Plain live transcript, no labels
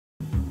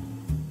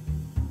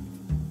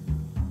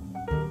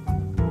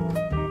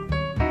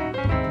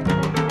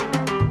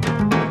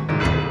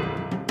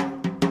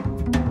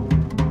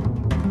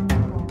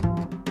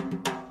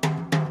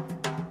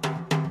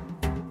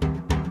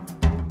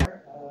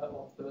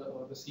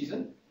the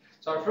season.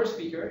 So our first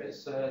speaker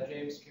is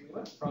James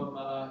Cumula from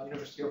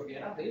University of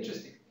Vienna. The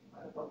interesting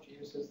thing about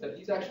James is that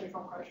he's actually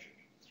from Christchurch.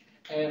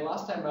 And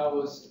last time I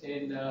was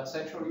in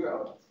Central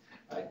Europe,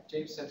 right,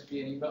 James sent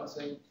me an email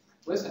saying,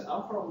 listen,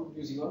 I'm from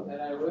New Zealand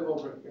and I live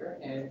over here,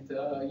 and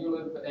you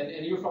live,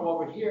 and you're from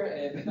over here,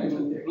 and I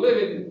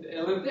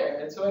live there.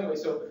 And so anyway,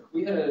 so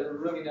we had a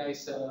really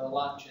nice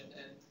lunch and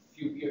a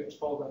few beers,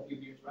 followed by a few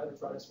beers, right, in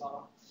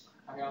Bratislava,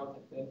 hung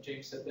out, and then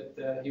James said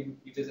that he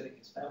would be visiting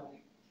his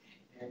family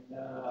in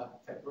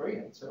February,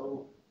 and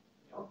so,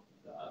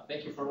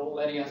 thank you for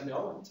letting us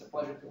know. It's a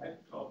pleasure to have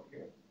you over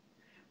here.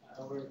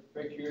 We're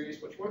very curious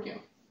what you're working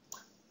on.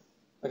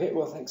 Okay,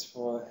 well, thanks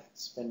for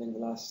spending the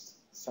last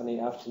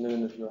sunny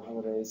afternoon of your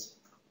holidays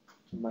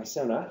in my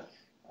seminar.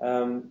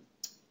 I'm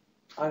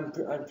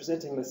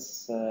presenting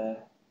this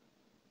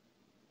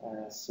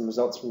some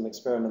results from an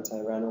experiment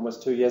I ran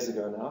almost 2 years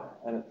ago now,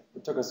 and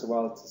it took us a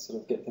while to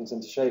sort of get things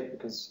into shape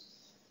because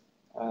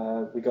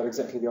we got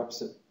exactly the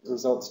opposite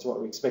results to what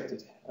we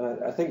expected.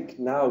 And I think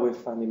now we've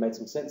finally made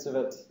some sense of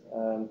it.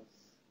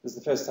 This is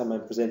the first time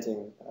I'm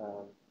presenting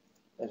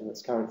it in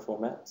its current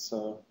format,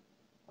 so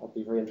I'll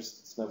be very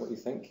interested to know what you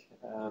think.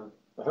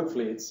 But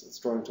hopefully it's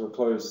drawing to a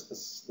close,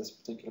 this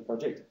particular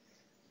project.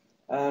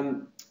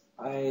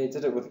 I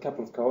did it with a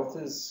couple of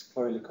co-authors,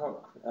 Chloe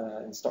Lecoq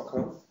in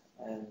Stockholm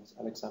and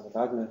Alexander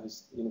Wagner,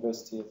 who's at the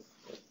University of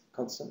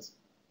Constance.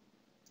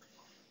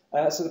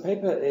 So the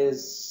paper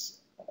is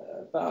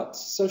about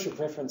social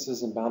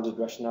preferences and bounded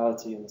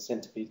rationality in the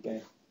Centipede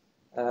game.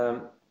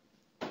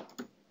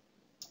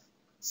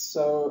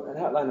 So an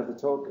outline of the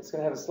talk, it's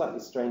going to have a slightly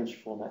strange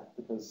format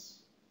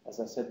because, as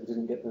I said, we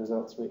didn't get the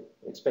results we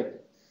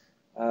expected.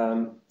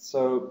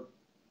 So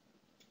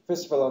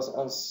first of all,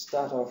 I'll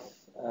start off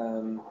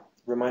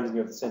reminding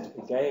you of the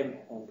Centipede game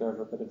and go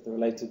over a bit of the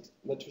related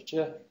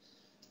literature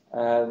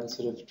and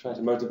sort of try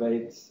to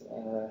motivate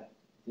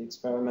the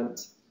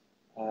experiment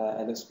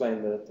and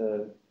explain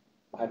the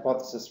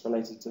hypothesis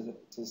related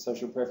to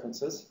social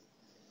preferences.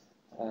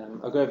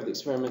 I'll go over the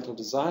experimental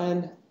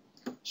design,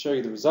 show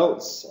you the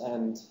results,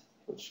 and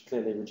which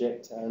clearly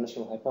reject our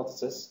initial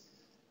hypothesis.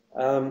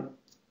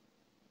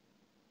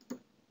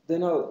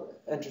 Then I'll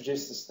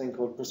introduce this thing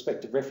called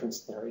prospective reference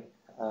theory,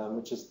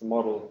 which is the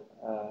model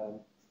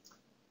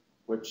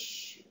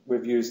which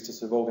we've used to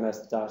sort of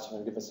organize the data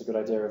and give us a good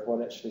idea of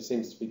what actually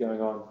seems to be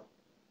going on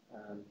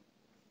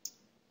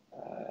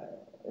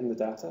in the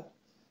data.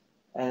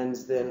 And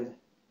then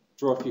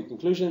draw a few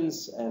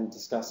conclusions and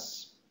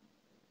discuss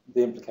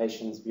the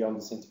implications beyond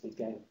the Centipede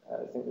game.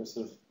 I think there's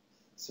sort of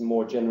some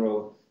more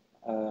general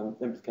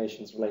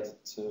implications related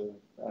to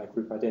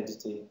group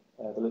identity,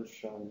 the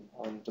literature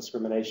on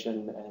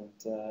discrimination,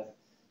 and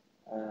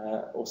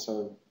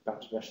also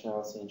bounded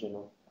rationality in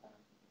general.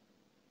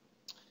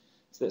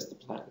 So that's the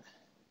plan.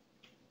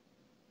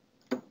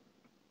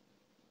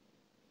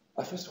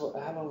 First of all,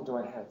 how long do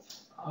I have?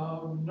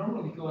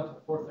 Normally go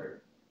at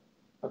 4:30.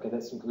 Okay,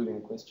 that's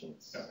including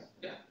questions. Okay.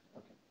 Yeah.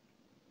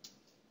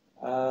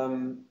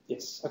 Okay.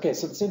 Yes. Okay,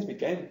 so the Centipede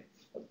game,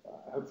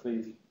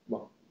 hopefully,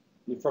 well,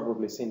 you've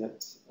probably seen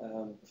it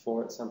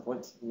before at some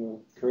point in your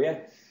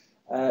career.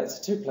 It's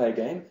a two-player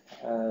game,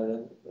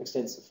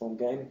 extensive form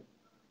game.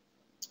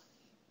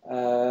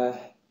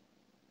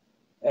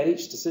 At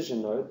each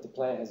decision node, the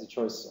player has a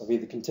choice of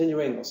either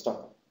continuing or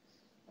stopping.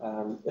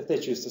 If they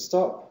choose to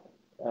stop,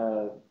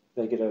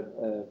 they get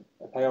a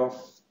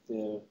payoff.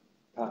 Their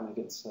partner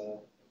gets a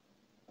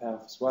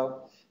payoff as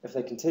well. If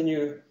they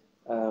continue,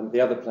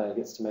 the other player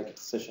gets to make a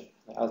decision.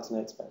 It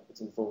alternates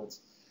backwards and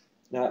forwards.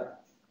 Now,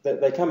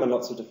 they come in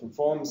lots of different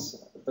forms,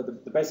 but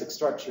the basic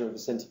structure of a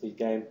Centipede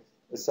game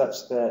is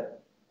such that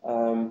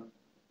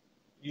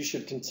you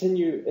should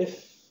continue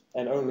if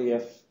and only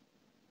if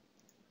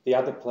the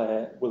other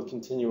player will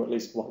continue at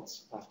least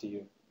once after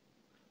you.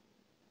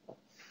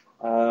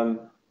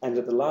 And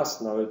at the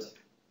last node,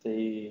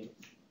 the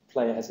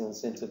player has an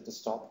incentive to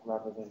stop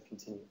rather than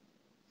continue.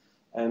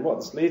 And what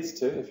this leads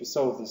to, if you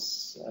solve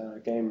this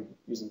game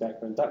using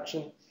background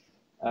induction,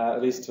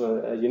 it leads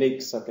to a unique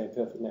subgame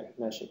perfect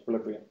Nash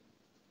equilibrium.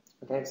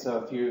 Okay, so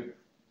if you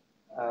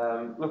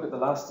look at the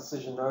last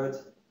decision node,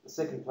 the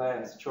second player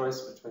has a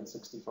choice between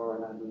 64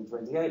 and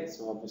 128,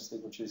 so obviously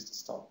we'll choose to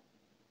stop.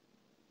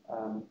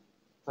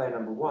 Player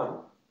number one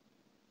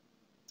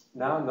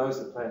now knows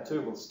that player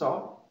two will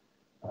stop,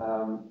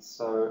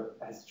 so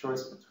has a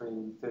choice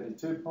between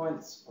 32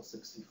 points or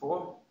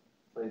 64,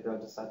 where they'll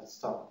decide to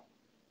stop.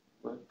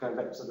 We're going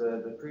back to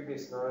the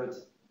previous node,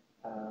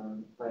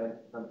 player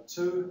number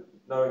two,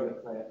 knowing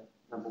that player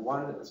number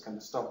one is going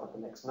to stop at the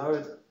next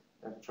node,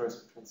 they have a choice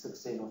between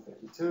 16 or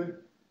 32,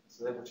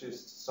 so they will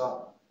choose to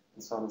stop,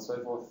 and so on and so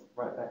forth,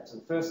 right back to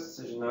the first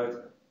decision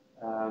node,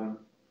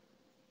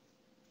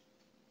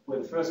 where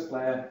the first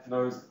player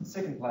knows that the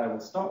second player will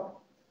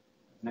stop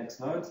at the next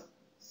node.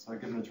 So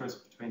given a choice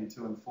between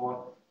 2 and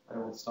 4, they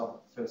will stop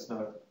at the first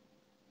node.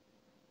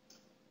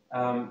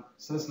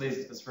 So this leads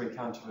to this very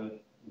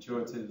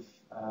counterintuitive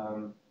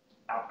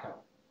outcome,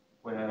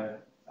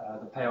 where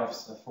the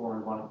payoffs are 4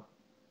 and 1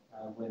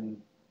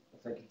 when the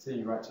if they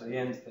continue right to the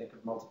end, they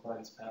could multiply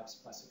this perhaps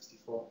by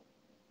 64.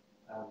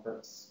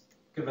 But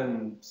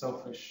given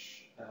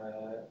selfish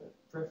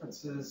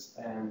preferences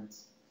and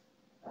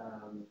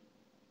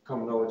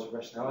common knowledge of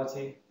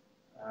rationality,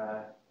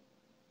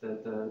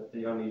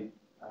 the only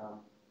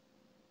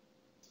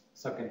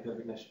subgame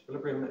perfect Nash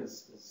equilibrium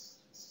is this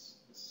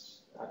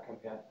outcome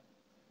here.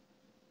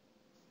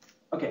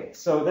 Okay,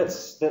 so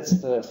that's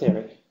the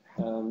theory.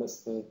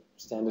 That's the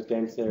standard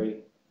game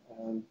theory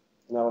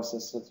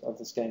analysis of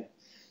this game.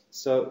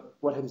 So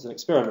what happens in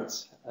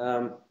experiments?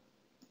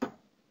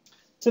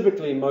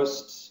 Typically, in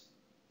most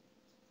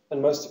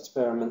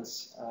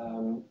experiments,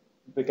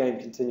 the game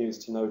continues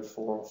to node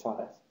 4 or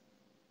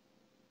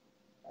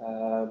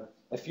 5.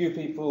 A few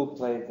people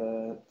play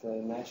the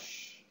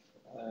Nash,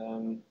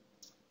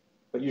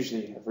 but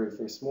usually a very,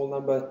 very small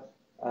number.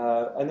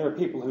 And there are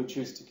people who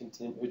choose to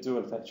continue, who do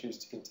in fact choose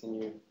to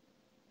continue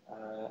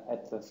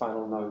at the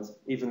final node,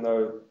 even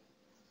though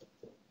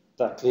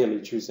they're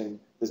clearly choosing.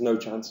 There's no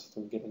chance of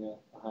them getting a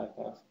higher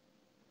path.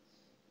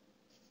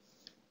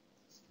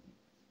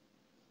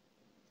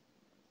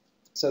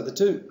 So the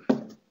two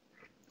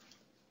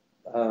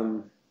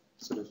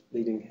sort of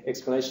leading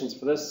explanations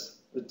for this,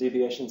 the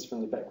deviations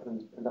from the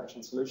backward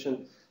induction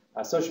solution,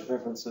 are social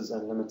preferences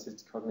and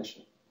limited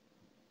cognition.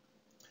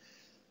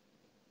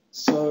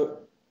 So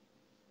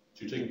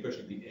you're taking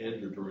questions at the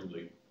end or during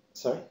the...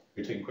 Sorry?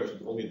 You're taking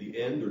questions only at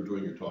the end or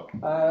during your talk?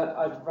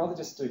 I'd rather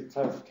just do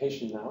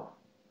clarification now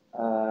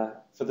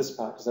for this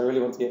part, because I really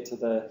want to get to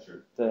the...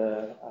 Sure.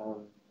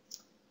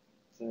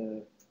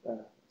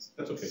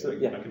 That's okay. So,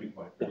 I can be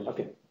quiet. Yeah,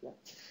 okay. Yeah.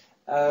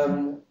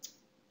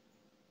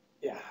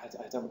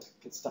 I don't want to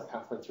get stuck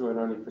halfway through and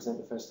only present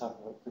the first half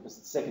of it, because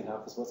the second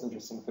half is what's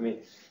interesting for me.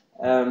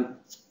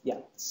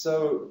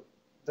 So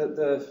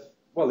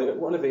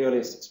one of the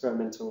earliest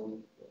experimental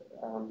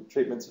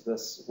treatments of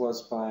this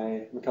was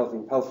by McKelvey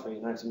and Pelfrey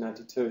in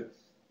 1992.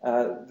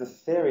 The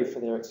theory for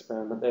their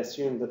experiment, they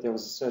assumed that there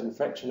was a certain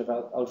fraction of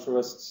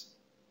altruists,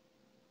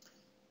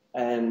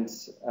 and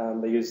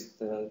they used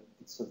the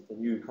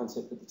new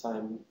concept at the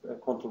time,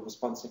 quantum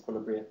response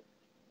equilibria.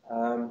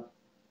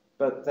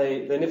 But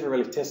they never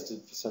really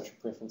tested for social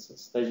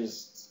preferences. They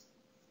just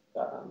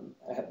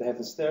they have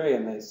this theory,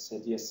 and they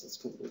said yes, it's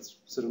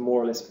sort of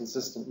more or less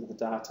consistent with the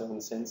data in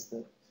the sense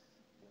that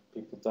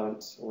people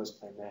don't always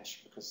play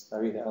Nash because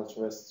they're either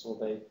altruists or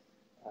they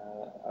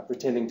are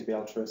pretending to be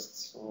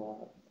altruists,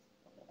 or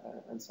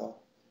and so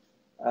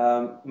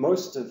on.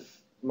 Most of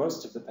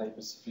the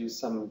papers have used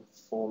some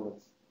form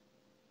of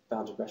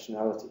bounded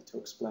rationality to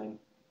explain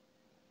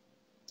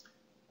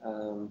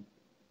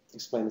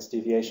this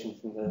deviation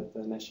from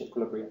the Nash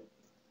equilibria.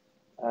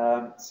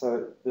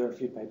 So there are a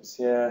few papers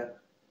here.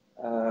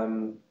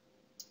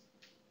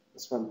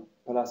 This one,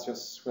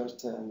 Palacios,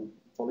 Huerta, and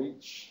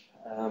Volich.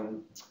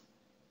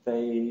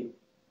 They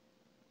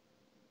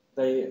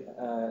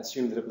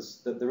assume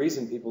that the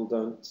reason people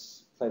don't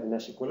play the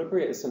Nash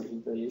equilibria is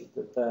simply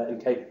that they're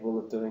incapable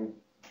of doing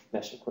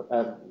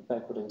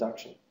backward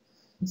induction.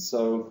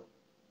 So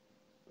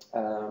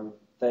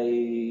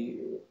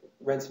they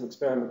ran some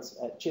experiments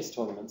at chess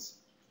tournaments.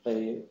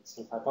 They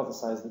sort of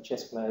hypothesized that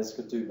chess players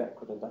could do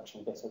backward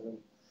induction better than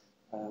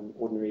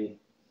ordinary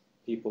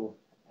people,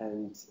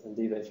 and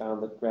indeed they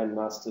found that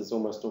grandmasters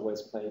almost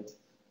always played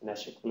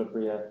Nash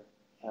equilibria,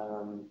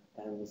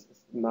 and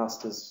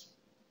masters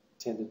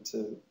tended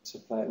to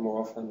play it more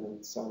often,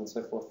 and so on and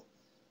so forth.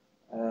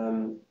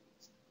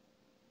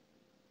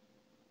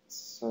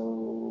 So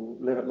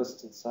Levitt,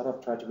 List, and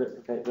Sadov tried to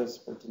replicate this,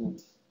 but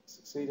didn't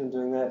succeed in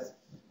doing that.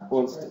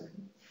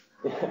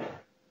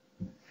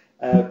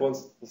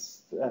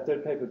 This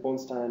third paper,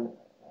 Bornstein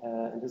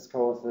and his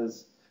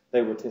co-authors,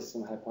 they will test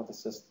some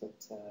hypothesis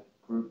that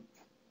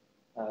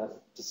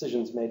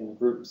decisions made in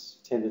groups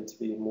tended to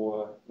be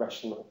more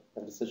rational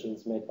than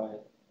decisions made by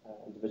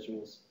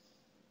individuals.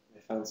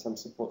 They found some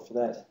support for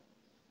that.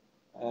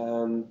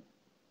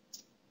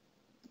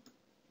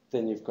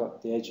 Then you've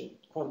got the agent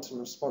quantum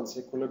response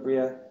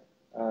equilibria,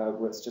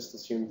 where it's just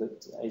assumed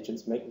that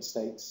agents make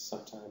mistakes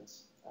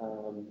sometimes,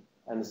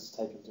 and this is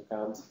taken into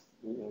account.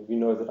 You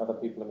know that other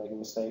people are making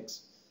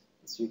mistakes,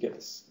 so you get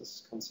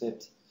this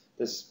concept.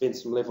 There's been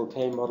some level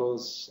K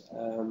models,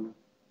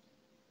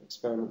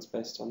 experiments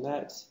based on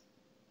that,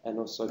 and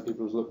also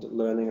people who've looked at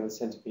learning in the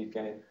Centipede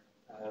game.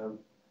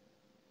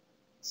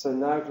 So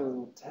Nagel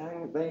and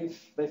Tang,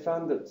 they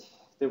found that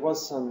there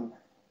was some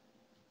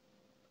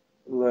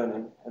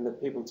learning, and that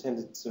people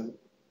tended to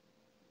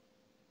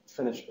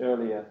finish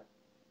earlier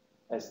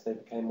as they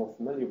became more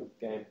familiar with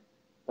the game,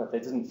 but they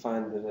didn't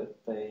find that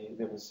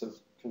there was sort of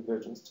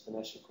convergence to the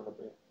Nash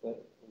equilibria.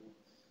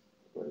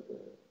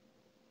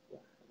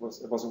 It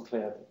wasn't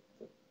clear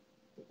that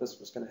this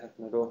was going to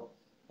happen at all.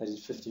 They did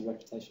 50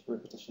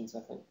 repetitions,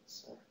 I think.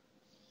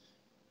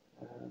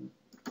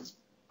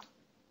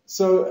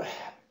 So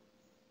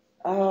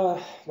our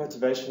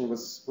motivation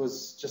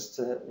was just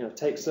to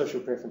take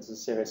social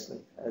preferences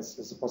seriously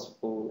as a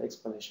possible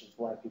explanation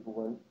for why people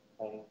weren't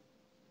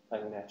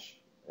playing Nash.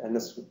 And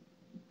this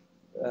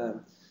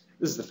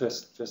is the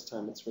first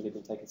time it's really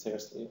been taken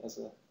seriously as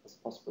a as a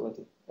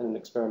possibility in an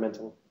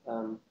experimental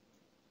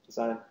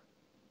design.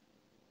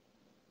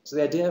 So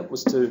the idea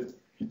was to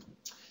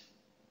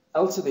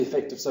alter the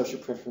effect of social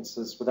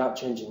preferences without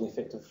changing the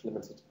effect of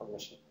limited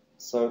cognition.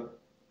 So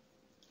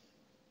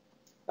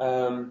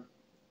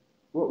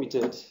what we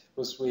did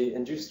was we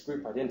induced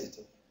group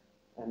identity.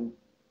 And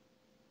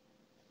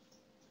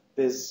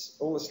there's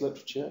all this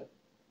literature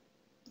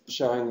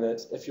showing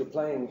that if you're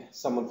playing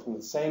someone from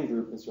the same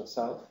group as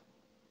yourself,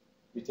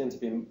 you tend to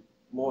be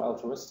more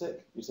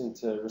altruistic, you tend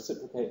to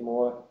reciprocate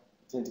more,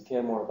 you tend to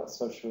care more about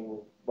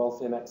social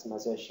welfare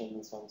maximization,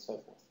 and so on and so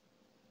forth.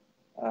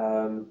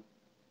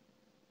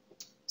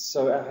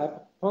 So our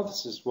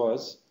hypothesis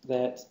was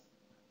that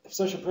if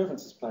social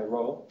preferences play a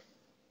role,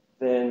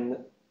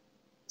 then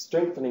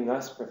strengthening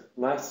nice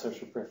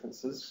social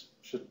preferences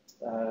should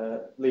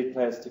lead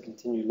players to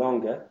continue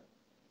longer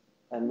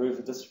and move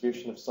the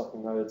distribution of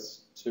stopping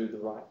modes to the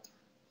right.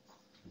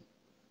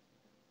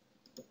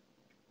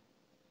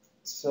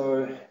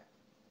 So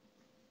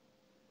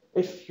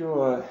if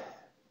you're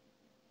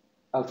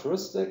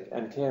altruistic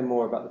and care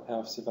more about the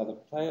powers of other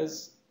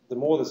players, the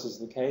more this is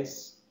the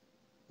case,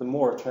 the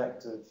more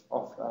attractive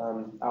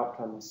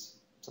outcomes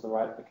to the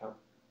right become.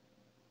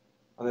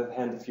 On the other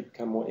hand, if you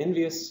become more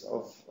envious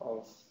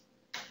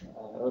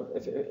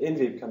if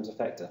envy becomes a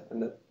factor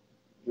and that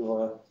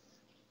your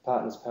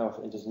partner's power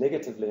enters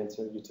negatively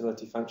into a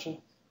utility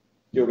function,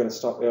 you're going to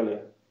stop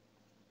earlier.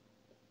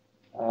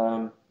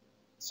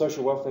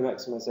 Social welfare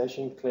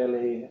maximization,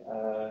 clearly,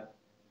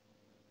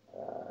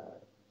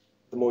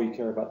 the more you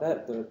care about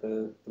that,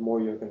 the more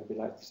you're going to be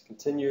likely to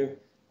continue,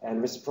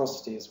 and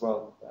reciprocity as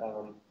well.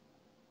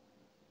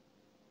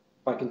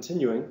 By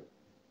continuing,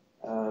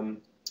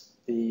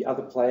 the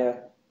other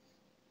player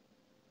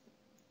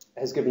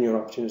has given you an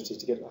opportunity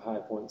to get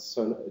higher points.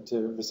 So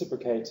to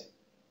reciprocate,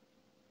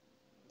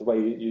 the way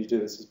you do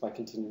this is by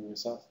continuing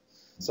yourself.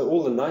 So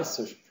all the nice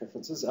social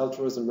preferences,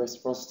 altruism,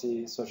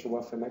 reciprocity, social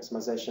welfare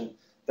maximization,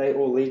 they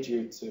all lead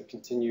you to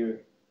continue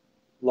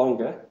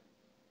longer,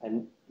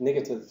 and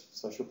negative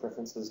social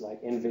preferences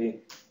like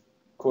envy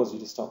cause you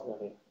to stop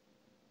earlier.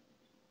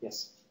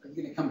 Yes? Are you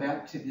going to come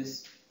back to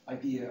this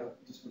idea of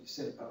just what you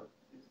said about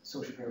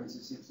social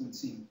preferences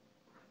influencing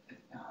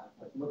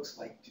what looks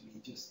like to be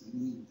just the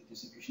mean of the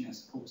distribution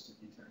as opposed to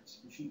the entire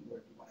distribution, or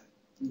do you want to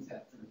leave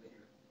that for later?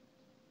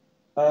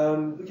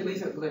 We can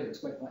leave it for later. It's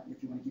quite fun.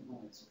 If you want to keep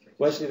going, it's okay.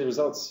 Well, actually, the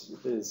results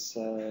is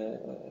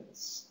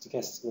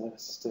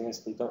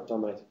stochastically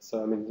dominated.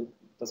 So, I mean,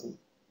 it doesn't,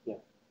 yeah.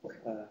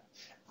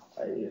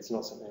 Okay. It's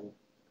not something I'm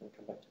going to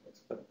come back to.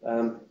 But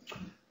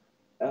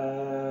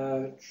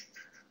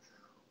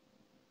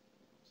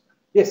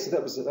yes, so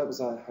that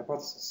was our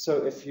hypothesis.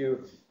 So if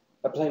you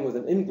are playing with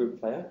an in-group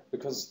player,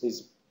 because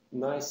these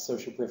nice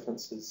social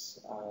preferences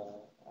are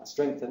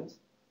strengthened,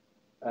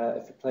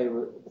 if you play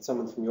with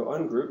someone from your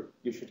own group,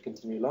 you should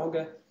continue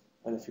longer.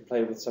 And if you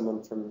play with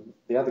someone from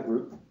the other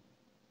group,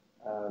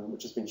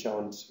 which has been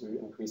shown to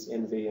increase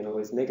envy and all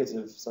these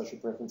negative social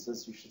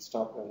preferences, you should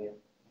stop earlier.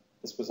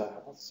 This was our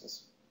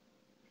hypothesis.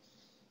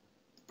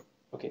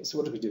 Okay, so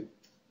what did we do?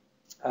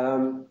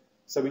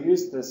 So we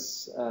used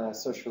this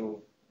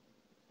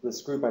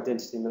this group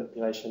identity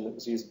manipulation that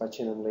was used by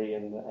Chen and Lee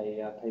in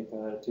a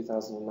paper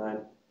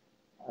 2009.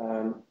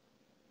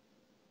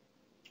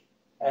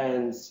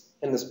 And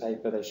in this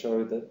paper, they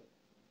show that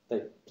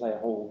they play a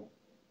whole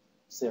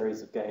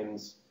series of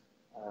games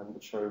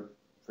which show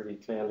pretty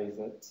clearly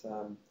that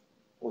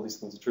all these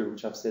things are true,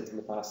 which I've said in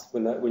the past.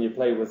 When you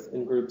play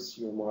in groups,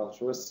 you're more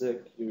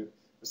altruistic, you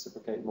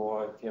reciprocate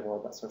more, care more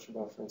about social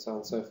welfare, and so on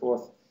and so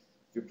forth.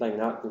 If you're playing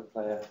an out-group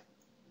player,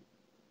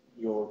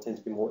 you'll tend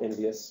to be more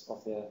envious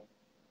of their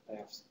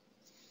payoffs.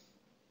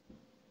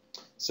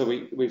 So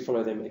we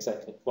follow them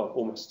exactly, well,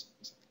 almost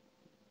exactly.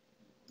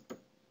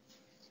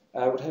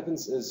 What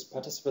happens is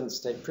participants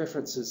state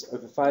preferences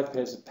over 5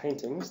 pairs of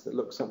paintings that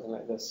look something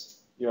like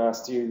this. You're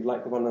asked, do you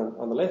like the one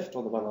on the left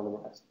or the one on the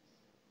right?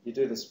 You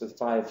do this with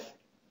 5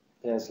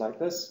 pairs like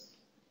this,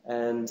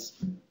 and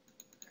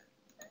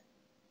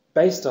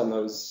based on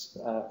those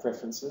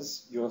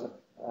preferences, you're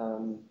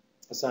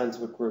assigned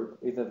to a group,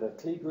 either the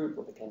Klee group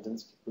or the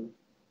Kandinsky group,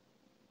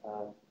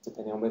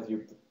 depending on whether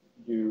you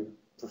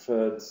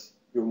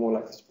were more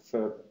likely to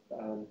prefer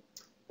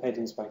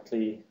paintings by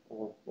Klee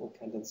or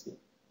Kandinsky.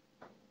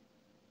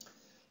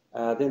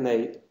 Then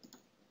they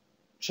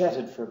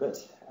chatted for a bit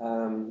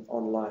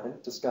online,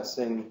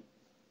 discussing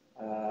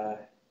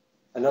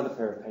another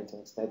pair of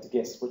paintings. They had to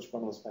guess which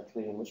one was by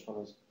Klee and which one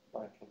was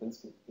by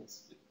Kandinsky.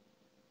 Yes.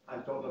 I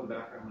don't know the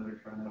background when they're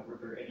trying that. Were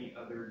there any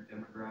other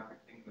demographic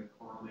things that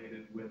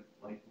correlated with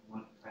like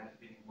one kind of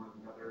being more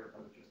than the other?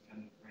 That was just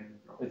kind of random.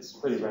 It's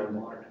pretty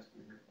random.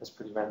 It's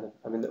pretty random.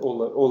 I mean,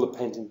 all the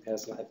painting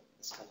pairs like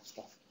this kind of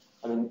stuff.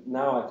 I mean,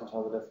 now I can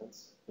tell the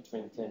difference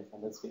between Klee and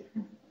Kandinsky.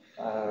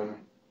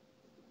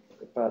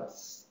 But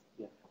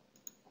yeah,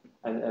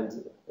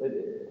 and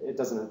it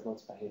doesn't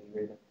influence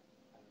behavior either.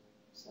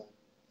 So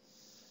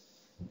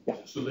yeah.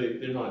 So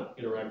they're not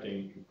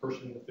interacting in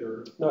person with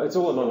their. No, it's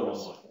all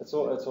anonymous. It's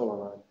all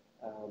online.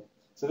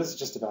 So this is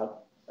just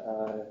about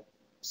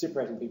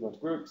separating people into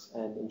groups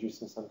and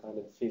inducing some kind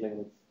of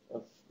feeling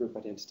of group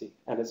identity.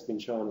 And it's been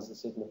shown, as I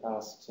said in the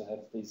past, to have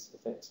these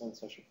effects on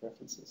social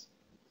preferences.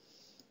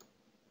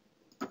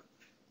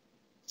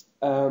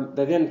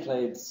 They then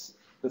played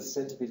the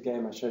Centipede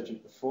game I showed you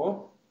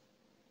before.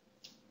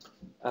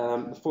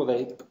 Before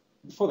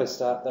they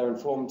start, they're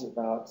informed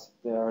about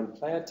their own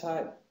player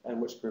type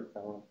and which group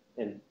they're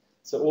in.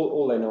 So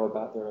all they know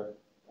about their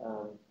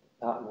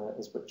partner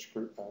is which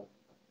group they're,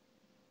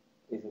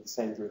 either the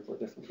same group or a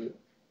different group.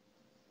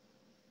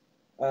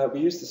 We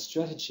use the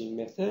strategy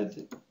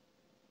method.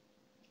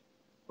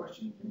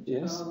 Question.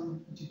 Yes.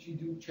 Did you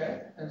do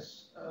chat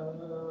as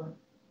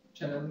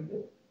generally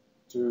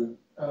did?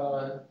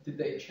 Did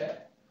they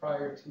chat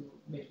prior to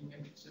making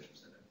any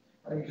decisions in it?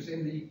 I mean, because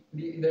in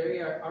the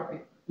area,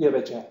 Yeah,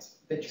 they chat.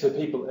 They chat. So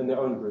people in their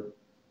own group.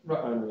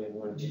 Right. Only in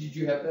their own group. Did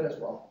you have that as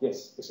well?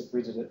 Yes, except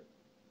we did it.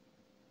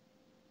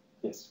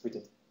 Yes, we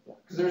did. Yeah.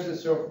 Because there's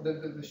this sort of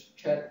the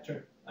chat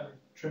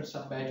turns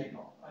some magic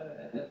on, right?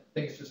 And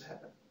things just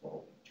happen.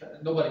 Well, chat,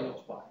 and nobody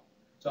knows why.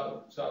 So I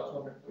was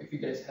wondering if you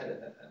guys had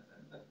it,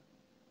 and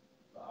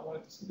I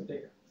wanted to see the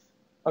data.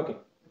 Okay.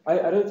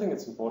 I don't think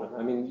it's important.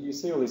 I mean, you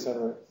see all these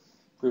other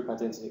group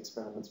identity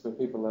experiments where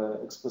people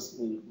are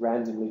explicitly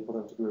randomly put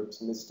into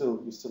groups, and you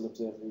still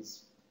observe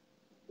these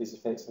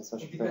effects on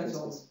social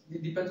preferences.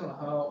 It depends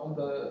on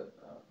the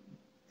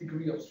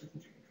degree of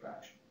strategic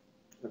interaction.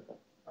 Okay.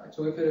 Right.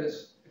 So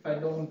if I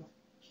don't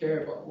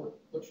care about what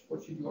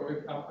you do, or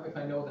if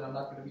I know that I'm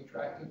not going to be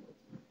interacting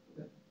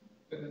with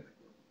the group,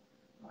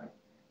 right,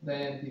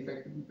 then the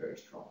effect will be very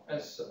strong.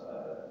 As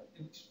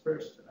in these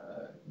first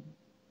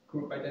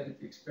group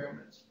identity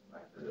experiments,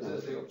 right,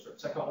 as they observe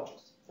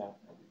psychologists. Yeah.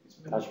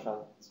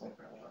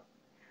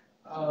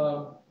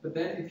 But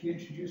then if you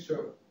introduce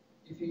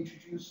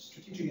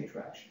strategic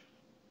interaction,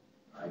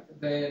 right,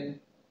 then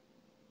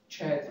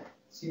chat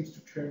seems to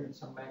turn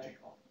some magic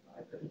on,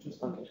 right? That it just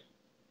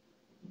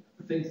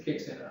things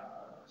kicks in.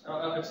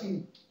 I've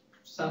seen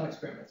some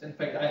experiments. In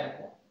fact, I have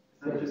one.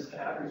 Is that just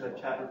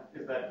chat, or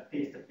is that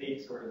face to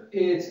face, or?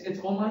 It's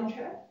online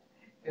chat.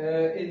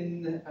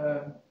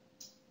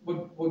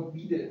 What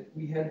we did,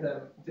 we had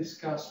them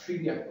discuss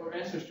trivia or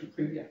answers to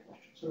trivia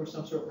questions. So there was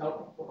some sort of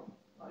helping point,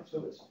 right?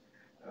 So it's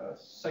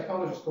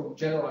psychologists call it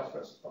generalized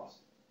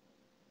reciprocity,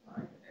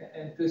 right?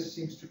 And this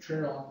seems to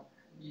turn on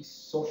these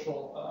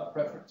social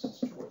preferences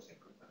towards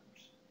in-group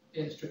members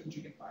in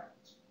strategic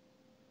environments.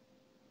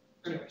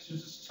 Anyway,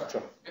 sorry.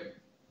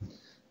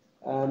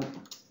 Sure.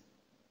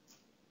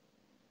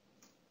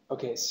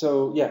 Okay,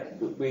 so yeah,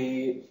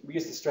 we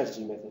use the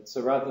strategy method.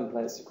 So rather than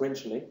play it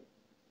sequentially,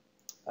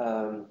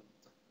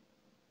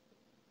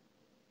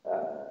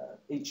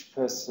 each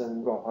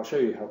person, well, I'll show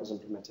you how it was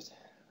implemented.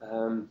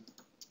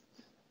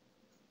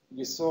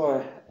 You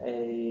saw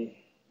a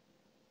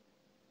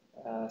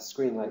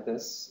screen like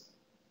this.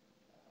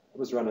 It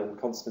was run in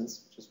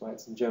Constance, which is why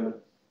it's in German.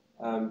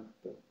 But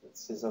it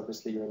says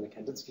obviously you're in the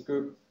Kandinsky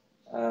group.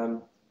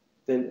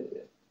 Then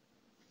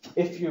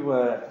if you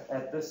were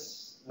at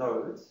this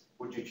node,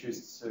 would you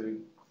choose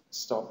to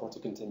stop or to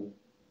continue?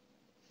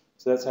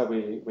 So that's how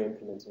we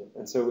implemented it.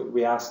 And so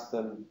we asked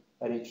them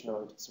at each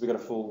node. So we got a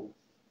full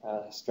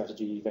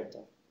strategy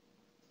vector.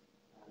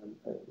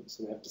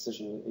 So we have a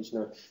decision at each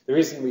node. The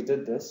reason we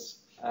did this,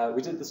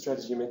 we did the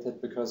strategy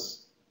method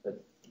because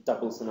it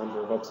doubles the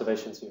number of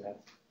observations you have.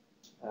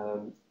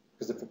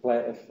 Because if a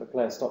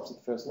player stops at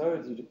the first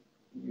node,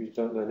 you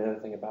don't learn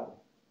anything about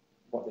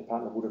what their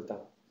partner would have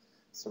done.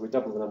 So we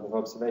double the number of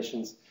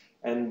observations.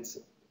 And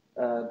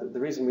the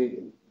reason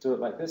we do it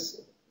like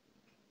this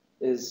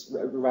is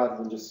rather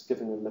than just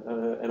giving them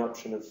an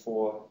option of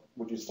 4,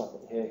 would you stop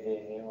it here,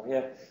 here, here, or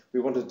here, we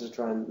wanted to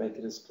try and make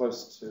it as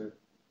close to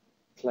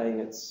playing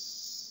it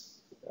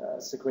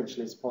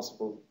sequentially as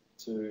possible,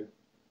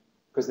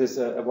 because there's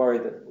a worry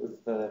that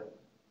with the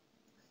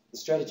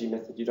strategy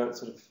method, you don't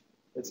sort of,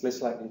 it's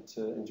less likely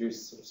to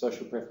induce sort of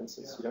social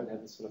preferences. Yeah. You don't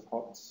have this sort of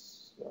hot,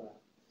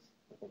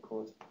 what they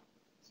call it,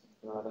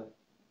 rather.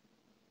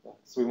 Yeah.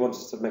 So we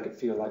wanted to make it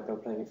feel like they were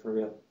playing it for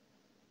real.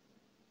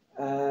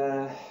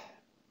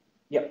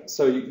 Yeah,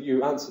 so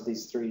you answered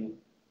these 3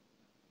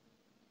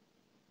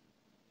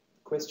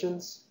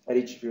 questions. At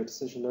each of your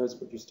decision nodes,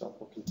 would you stop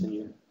or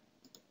continue?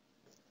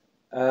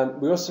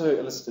 We also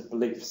elicited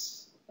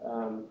beliefs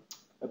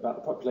about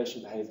the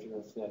population behavior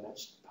of their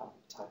matched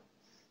partner type.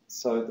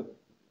 So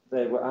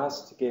they were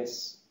asked to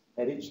guess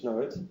at each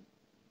node.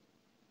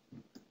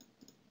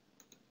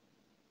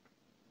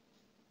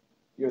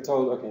 You're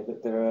told, okay,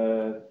 that there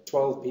are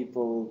 12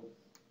 people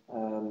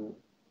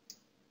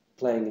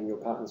playing in your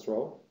partner's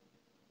role.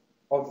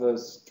 Of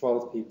those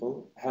 12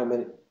 people, how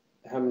many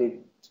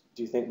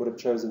do you think would have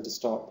chosen to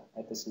stop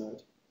at this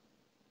node?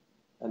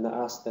 And they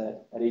asked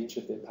that at each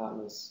of their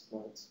partners'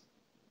 nodes.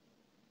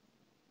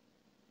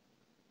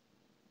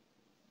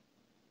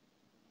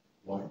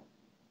 Why?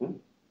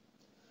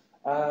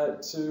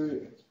 So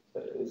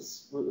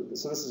this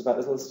is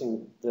about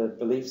listing the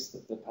beliefs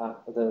that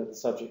the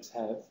subjects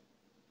have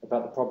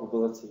about the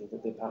probability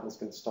that their partner's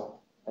going to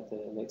stop at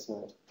the next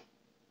node.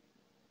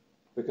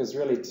 Because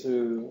really,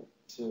 to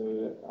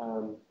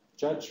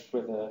judge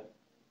whether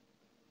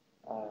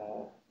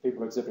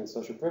people are exhibiting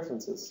social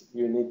preferences,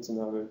 you need to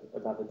know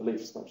about their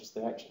beliefs, not just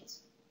their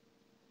actions.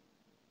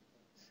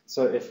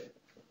 So if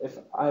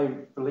I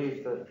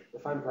believe that,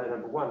 if I'm player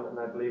number 1 and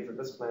I believe that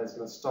this player is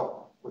going to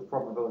stop with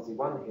probability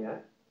 1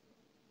 here,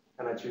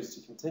 and I choose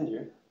to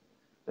continue,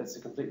 that's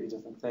a completely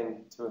different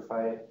thing to if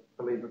I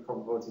believe with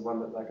probability 1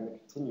 that they're going to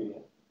continue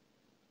here.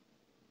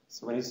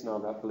 So we need to know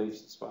about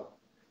beliefs as well.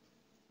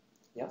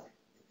 Yeah?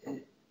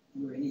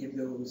 Were any of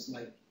those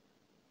like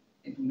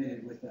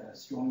implemented with a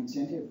strong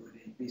incentive, or were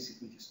they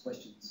basically just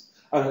questions?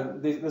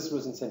 This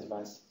was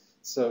incentivized.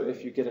 So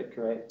if you get it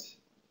correct,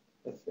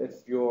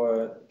 if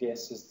your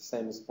guess is the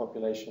same as the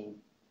population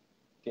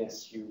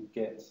guess, you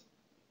get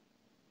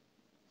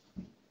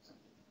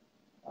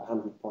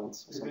 100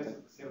 points or Your something. guess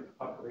is the same as the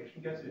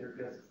population guess, or your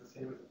guess is the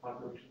same as the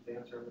population's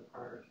answer in the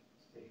prior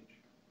stage?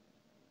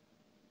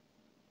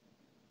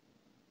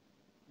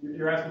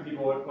 You're asking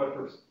people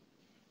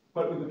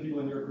what would the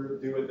people in your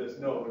group do with this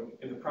node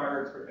in the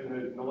prior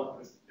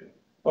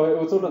Oh, it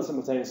was all done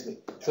simultaneously.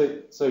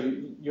 So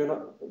you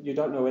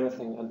don't know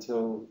anything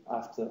until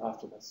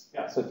after this.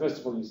 Yeah. So first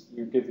of all,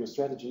 you give your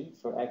strategy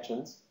for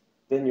actions,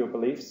 then your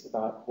beliefs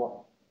about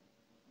what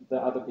the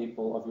other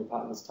people of your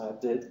partner's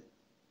type did,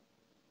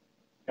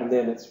 and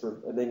then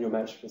you're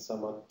matched with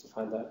someone to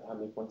find out how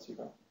many points you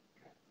got.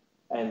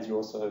 And you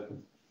also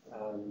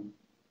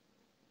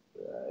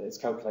it's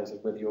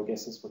calculated whether your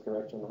guesses were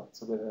correct or not,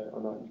 so whether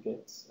or not you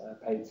get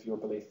paid for your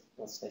belief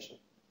station.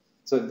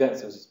 So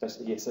that's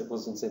especially, yes, it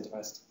was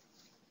incentivized.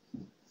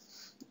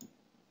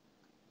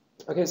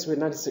 Okay, so we had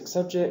 96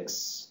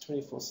 subjects,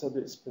 24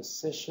 subjects per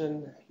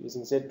session,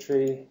 using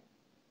Z-Tree.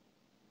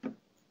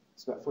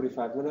 It's about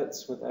 45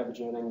 minutes with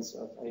average earnings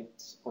of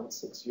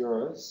 8.6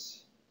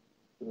 euros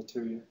with a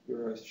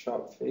 €2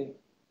 sharp fee.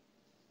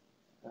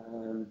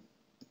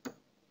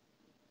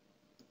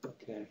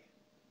 Okay.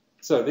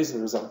 So these are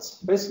the results.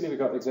 Basically, we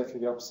got exactly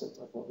the opposite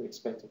of what we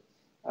expected.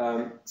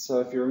 So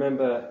if you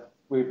remember,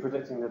 we were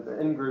predicting that the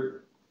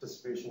in-group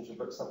distribution should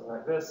look something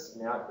like this,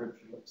 and the out-group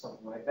should look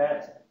something like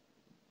that,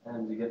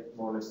 and you get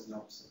more or less the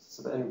opposite.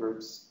 So the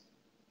in-groups,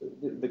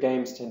 the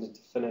games tended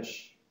to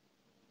finish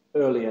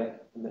earlier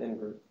in the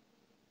in-group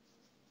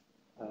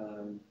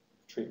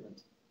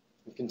treatment,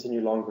 and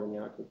continue longer in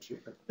the out-group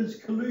treatment. Is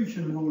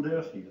collusion ruled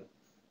out here?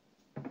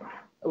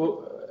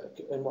 Well,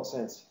 in what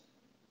sense?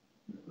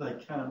 They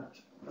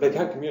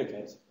can't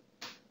communicate.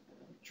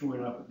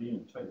 join up at the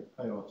end, take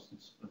the payoffs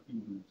and split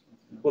even.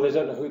 Well, they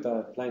don't know who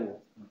they're playing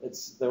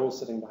with. They're all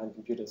sitting behind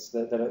computers.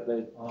 They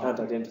can't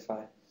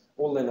identify.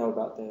 All they know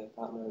about their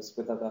partner is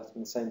whether they're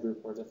in the same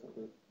group or a different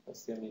group.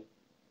 That's the only.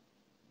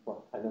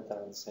 Well, I know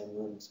they're in the same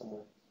room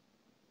somewhere.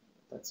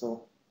 That's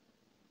all.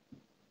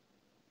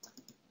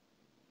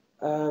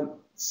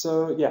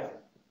 So yeah,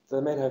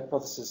 the main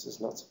hypothesis is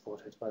not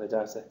supported by the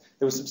data.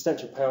 There were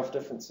substantial payoff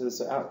differences.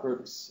 So out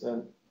groups,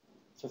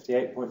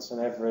 58 points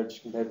on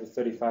average compared with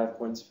 35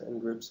 points for in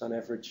groups on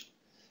average.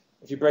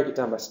 If you break it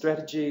down by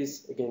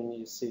strategies, again,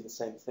 you see the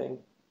same thing.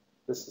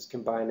 This is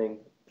combining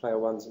player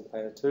 1s and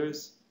player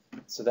 2s.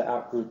 So the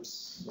out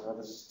groups,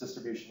 the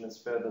distribution is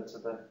further to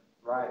the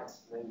right,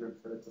 and the in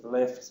group further to the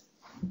left,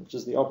 which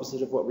is the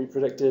opposite of what we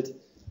predicted.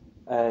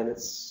 And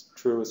it's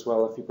true as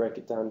well if you break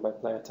it down by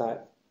player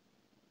type.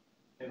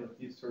 And with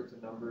these sorts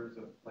of numbers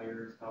of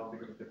players, how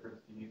big of a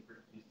difference do you need for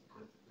it to be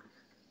statistically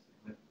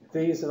significant?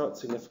 These are not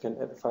significant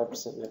at the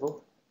 5%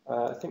 level.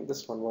 I think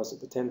this one was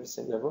at the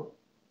 10% level.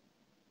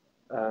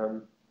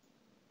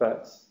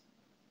 But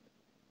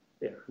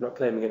yeah, I'm not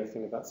claiming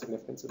anything about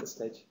significance at this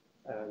stage.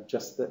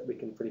 Just that we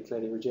can pretty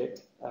clearly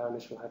reject our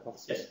initial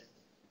hypothesis.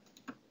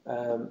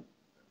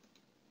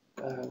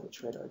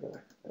 Which way do I go?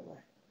 That way.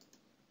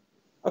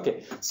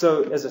 Okay,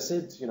 so as I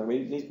said,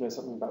 we need to know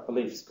something about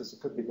beliefs, because it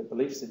could be that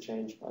beliefs are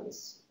changed by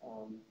this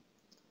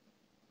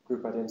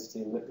group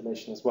identity and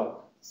manipulation as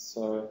well.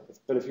 So,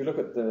 but if you look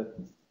at the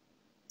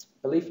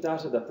belief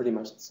data, they're pretty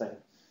much the same.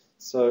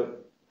 So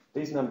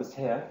these numbers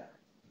here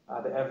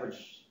are the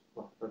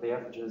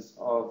averages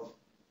of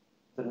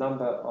the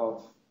number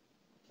of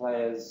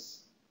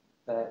players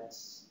that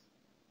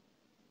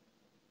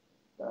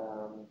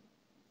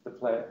the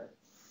player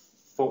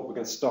thought were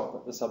going to stop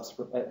at the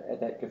at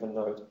that given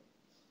node.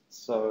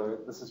 So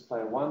this is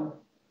player 1.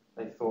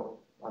 They thought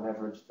on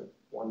average that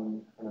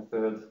 1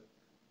 1/3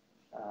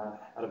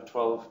 out of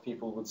 12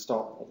 people would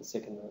stop at the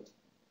second node,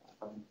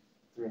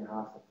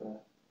 3.5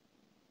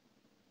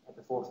 at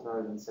the fourth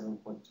node, and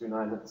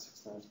 7.29 at the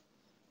sixth node.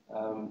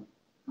 How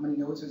many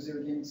nodes was there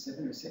again?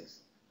 7 or 6?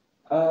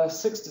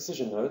 6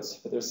 decision nodes,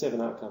 but there are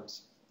 7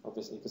 outcomes,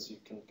 obviously, because you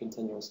can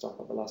continue and stop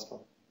at the last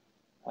one.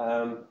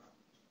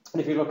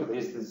 And if you look at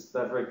these,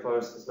 they're very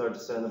close. There's no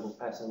discernible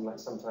pattern. Like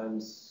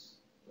sometimes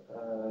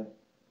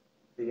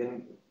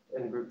the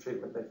in-group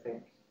treatment, they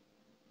think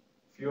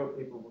fewer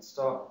people will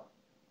stop.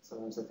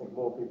 Sometimes they think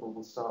more people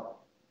will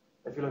stop.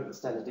 If you look at the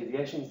standard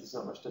deviations, there's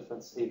not much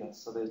difference either.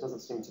 So there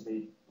doesn't seem to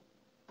be,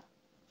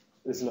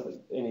 there's not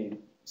any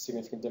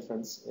significant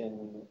difference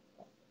in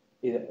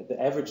either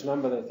the average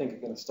number they think are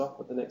going to stop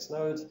at the next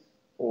node,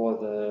 or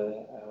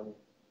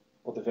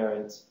the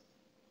variance.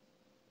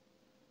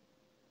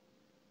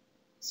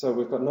 So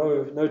we've got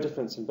no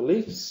difference in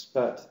beliefs,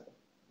 but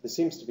there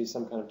seems to be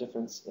some kind of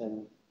difference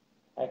in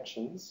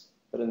actions,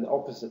 but in the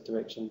opposite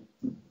direction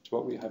to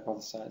what we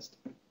hypothesized.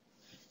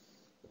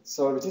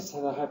 So we just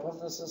had a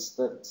hypothesis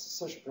that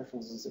social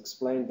preferences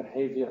explain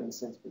behavior in the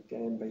Centipede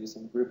game by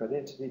using group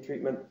identity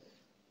treatment,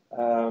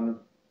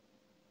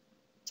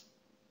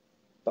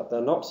 but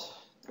they're not.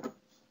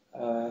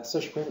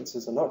 Social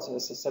preferences are not a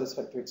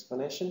satisfactory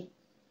explanation.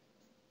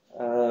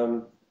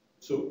 So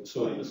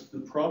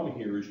the problem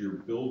here is you're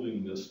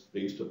building this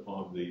based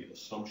upon the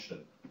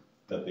assumption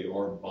that they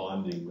are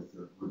bonding with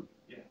their group.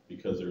 Yeah.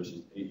 Because there's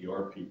an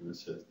AER paper that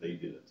says they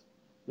did it.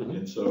 Mm-hmm.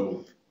 And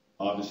so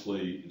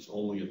obviously it's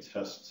only a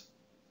test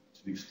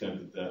to the extent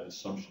that that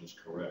assumption is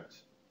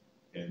correct.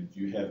 And do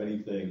you have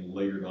anything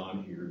layered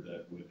on here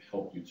that would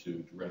help you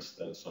to address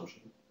that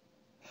assumption?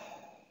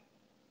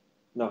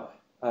 No.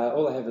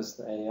 All I have is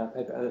the AER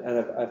paper, and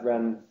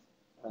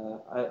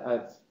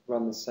I've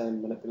run the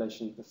same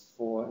manipulation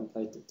before and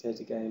played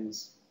dictator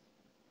games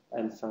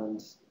and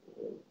found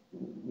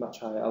much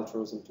higher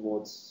altruism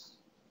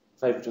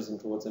favoritism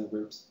towards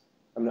in-groups.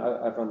 I mean,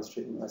 I've run this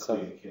treatment myself.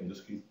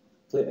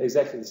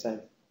 Exactly the same.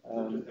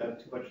 Just add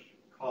too much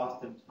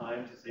cost and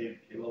time to say,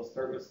 okay, well,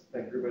 start with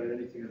that group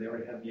identity because they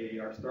already have the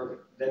AER. Start with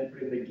then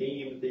put in the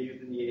game that they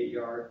used in the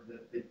AER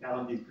that they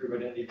found these group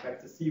identity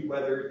effects to see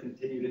whether it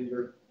continued in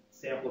your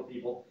sample of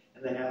people,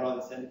 and then add on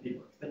the Centipede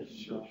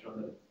extension to show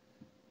that it's.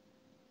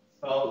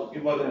 Well,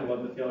 it wasn't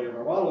a failure of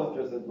our model. It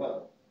was just that,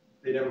 well,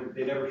 they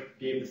never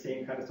gave the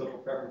same kind of social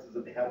preferences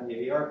that they had in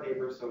the AER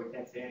paper, so we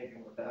can't say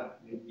anything about that.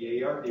 Maybe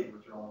the AER paper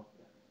was wrong.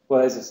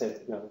 Well, as I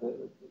said,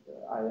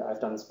 I've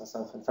done this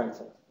myself in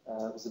Frankfurt.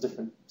 It was a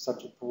different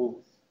subject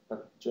pool,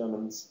 but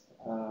Germans,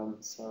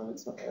 so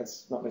it's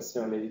not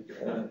necessarily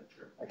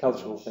a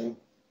cultural thing.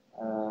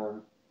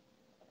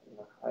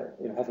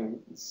 Having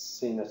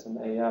seen it in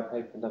the AER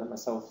paper and done it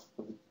myself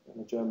in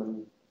a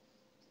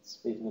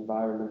German-speaking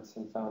environment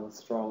and found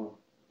strong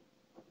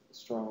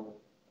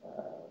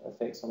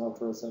effects on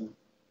altruism,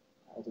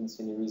 I didn't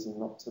see any reason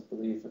not to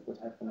believe it would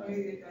happen. I think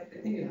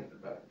you have to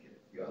replicate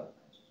a few other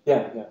times.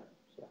 Yeah.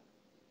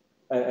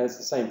 And it's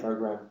the same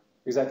program,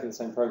 exactly the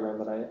same program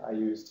that I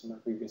used in my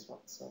previous one.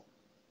 So,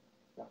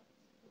 yeah.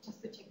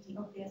 Just to check the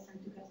obvious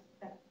and to get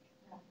back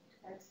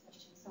to Eric's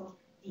question. So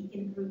the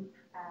in-group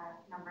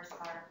numbers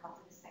are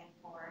roughly the same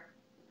for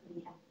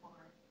Lee and for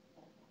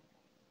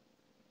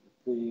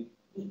the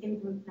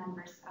in-group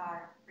numbers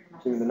are pretty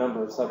much the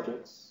number of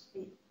subjects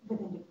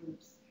within the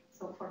groups.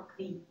 So for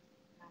Lee,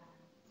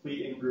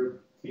 Lee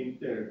in-group, team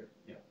there,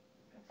 yeah.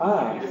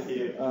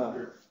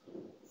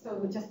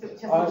 So just to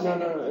check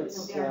no,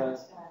 it's different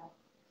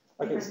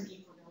okay.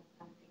 people don't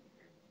think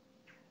different.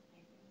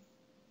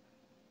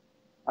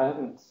 I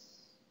haven't.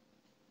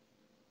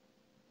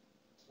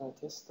 Did I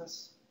test this?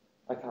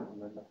 I can't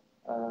remember.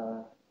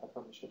 I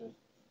probably should have.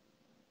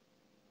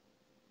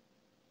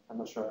 I'm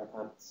not sure. I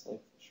can't say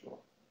for sure.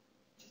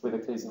 With a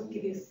clear will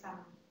give you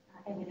some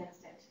evidence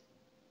that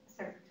a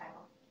certain type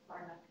of people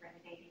are not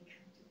renegating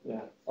to.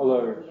 Yeah.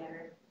 Although.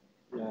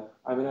 Yeah.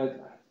 I mean, I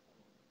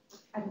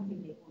don't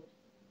think they would.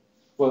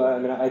 Well, I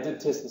mean, I did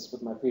test this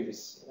with my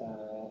previous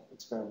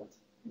experiment,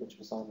 which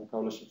was on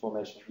coalition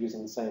formation,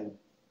 using the same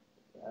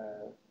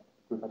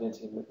group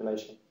identity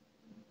manipulation.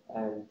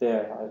 And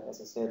there,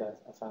 as I said,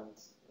 I found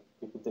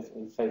people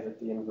definitely favoured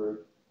the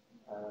in-group,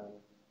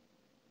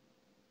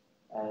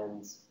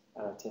 and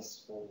I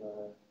tested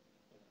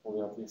all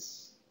the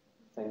obvious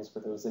things,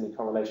 whether there was any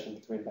correlation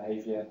between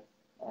behaviour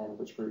and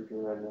which group you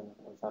were in,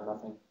 and found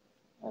nothing.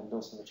 And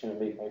also in the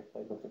Rationality,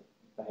 they look at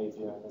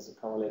behaviour and is it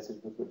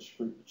correlated with which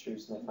group you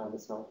choose, and they found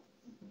it's not.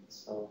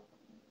 So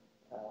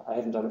I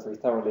haven't done it very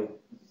thoroughly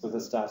with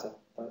this data,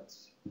 but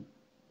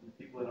The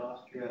people in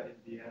Austria and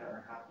Vienna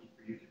are happy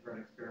for you to run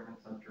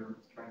experiments on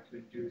Germans trying to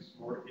induce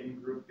more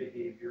in-group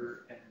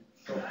behaviour and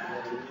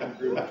self-promoting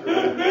in-group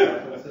German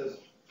preferences.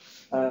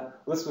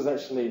 this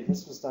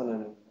was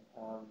done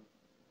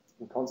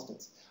in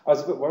Constance. I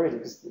was a bit worried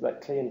because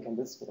like Klee and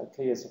Kandinsky, like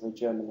Klee is a very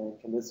German name,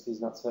 Kandinsky's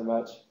not so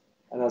much,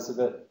 and I was a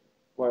bit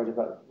worried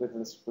about whether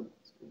this would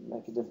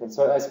make a difference.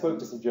 So I spoke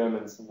to some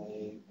Germans, and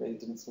they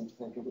didn't seem to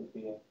think it would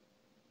be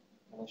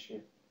an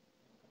issue.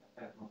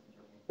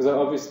 Because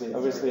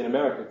obviously in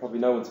America, probably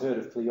no one's heard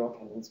of Klee or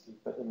Kandinsky,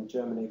 but in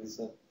Germany there's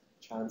a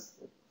chance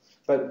that.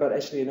 But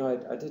actually,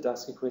 I did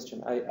ask a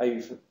question.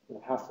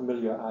 How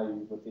familiar are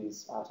you with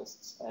these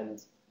artists?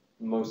 And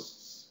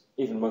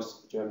even most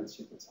of the German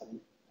students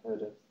hadn't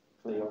heard of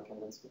Klee or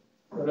Kandinsky.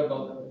 What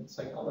about them in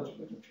psychology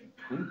literature?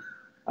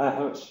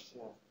 How much?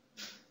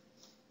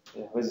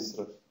 Yeah, those are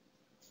sort of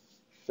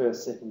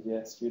first, second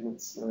year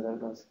students, and they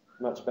don't know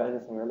much about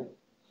anything really.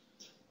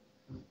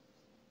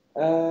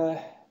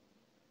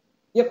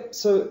 Yep,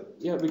 so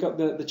we got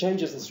the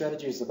changes in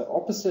strategies are the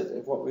opposite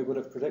of what we would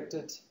have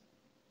predicted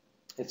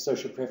if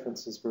social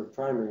preferences were of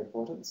primary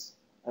importance,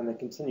 and they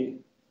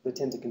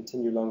tend to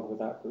continue longer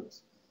without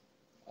groups.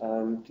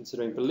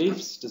 Considering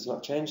beliefs does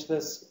not change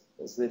this,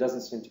 as there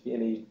doesn't seem to be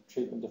any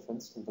treatment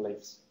difference in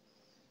beliefs.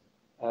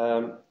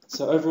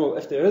 So overall,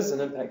 if there is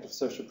an impact of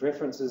social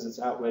preferences, it's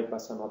outweighed by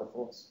some other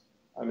force.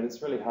 I mean,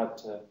 it's really hard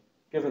to,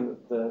 given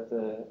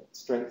the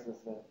strength of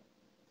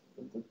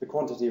the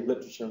quantity of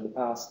literature in the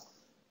past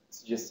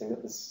suggesting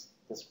that this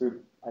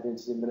group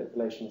identity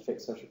manipulation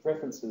affects social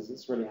preferences,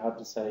 it's really hard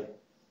to say,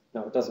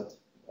 no, it doesn't.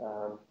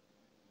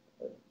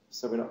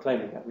 So we're not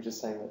claiming that. We're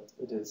just saying that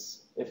it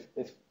is. If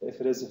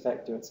it is a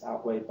factor, it's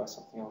outweighed by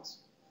something else.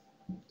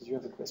 Did you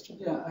have a question?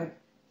 Yeah,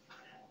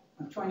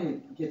 I'm trying to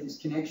get this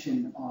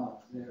connection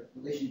of the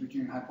relationship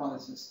between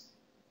hypothesis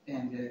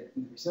and the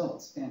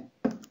results. And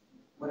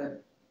what I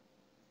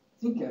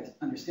think I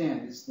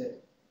understand is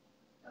that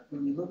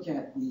when you look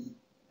at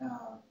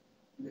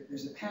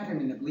there's a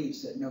pattern in the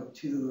beliefs at node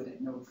 2 and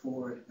at node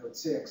 4 and at node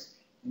 6,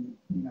 and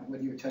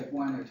whether you're type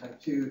 1 or type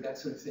 2, that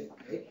sort of thing,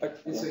 right?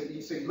 And so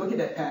you look at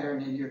that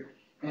pattern,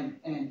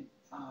 and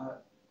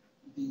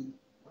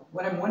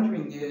what I'm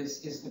wondering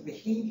is the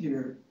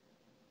behavior,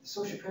 the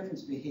social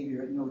preference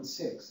behavior at node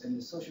 6 and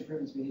the social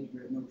preference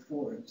behavior at node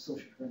 4 and the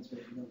social preference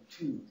behavior at node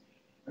 2.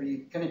 Are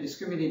you kind of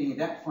discriminating in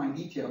that fine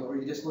detail, or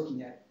are you just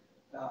looking at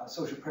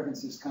social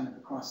preferences kind of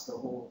across the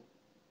whole?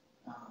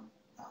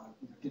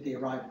 Did they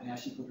arrive at an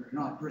Nash equilibrium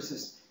or not?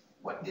 Versus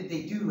what did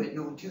they do at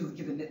node 2,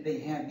 given that they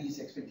had these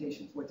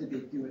expectations? What did they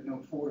do at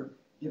node 4,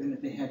 given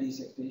that they had these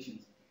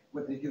expectations?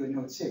 What did they do at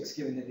node 6,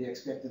 given that they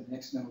expected the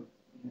next node,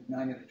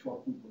 9 out of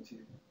 12 people to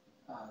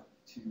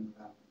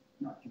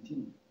not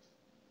continue?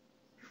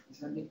 Does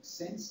that make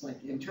sense?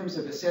 Like in terms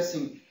of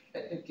assessing,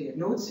 okay, at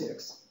node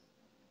 6,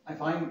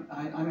 if I'm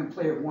in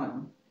player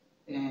 1,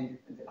 and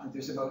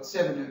there's about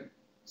 7,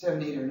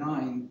 8, or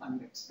 9,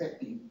 I'm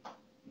expecting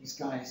these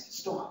guys to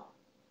stop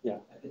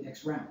at the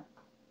next round.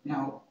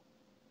 Now,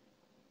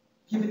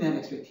 given that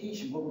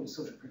expectation, what would the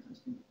social preference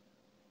be?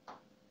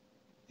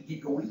 To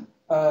keep going?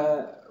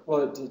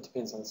 Well, it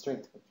depends on the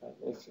strength of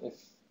it.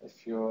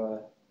 If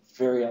you're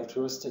very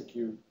altruistic,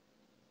 you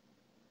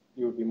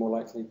would be more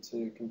likely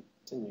to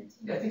continue.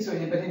 Yeah, I think so.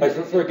 But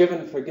for a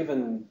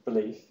given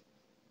belief,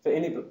 for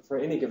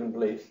any given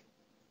belief,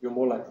 you're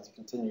more likely to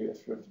continue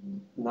if your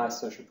nice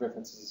social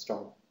preferences are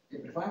strong. Yeah,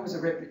 but if I was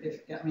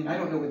I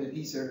don't know whether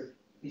these are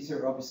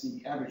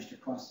obviously averaged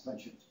across a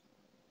bunch of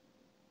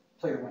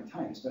player 1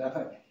 types, but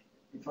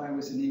if I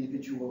was an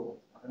individual,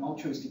 an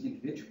altruistic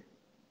individual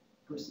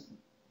person,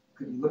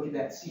 could you look at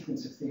that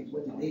sequence of things?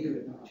 What did they do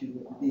at node 2?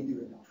 What did they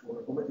do at node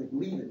 4? Or what did they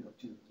believe at node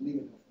 2? Believe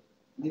at node 4?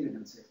 Believe at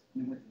node 6?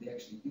 And then what did they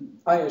actually do?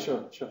 Oh, yeah,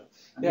 sure.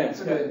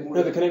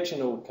 The connection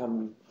will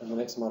come in the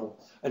next model.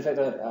 In fact,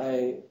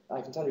 I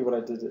can tell you what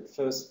I did at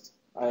first.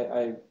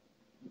 I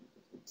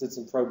did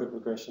some probit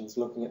regressions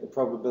looking at the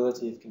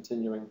probability of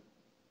continuing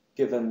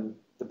given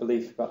the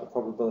belief about the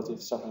probability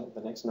of stopping at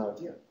the next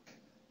node. Yeah.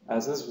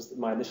 So this was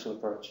my initial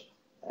approach.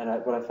 And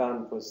what I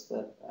found was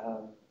that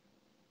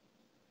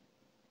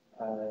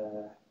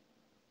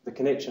the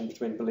connection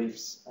between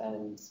beliefs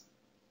and,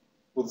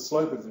 well, the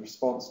slope of the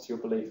response to your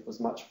belief was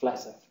much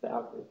flatter for the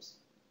outgroups.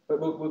 But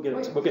we'll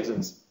get to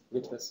this.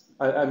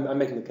 I'm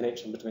making the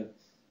connection between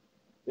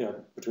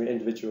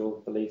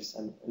individual beliefs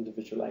and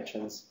individual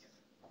actions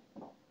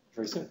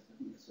very soon.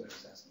 That's what I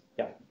was asking.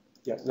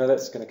 Yeah. No,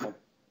 that's going to come.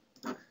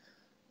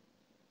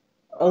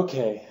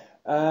 Okay.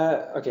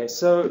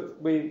 So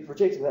we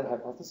rejected that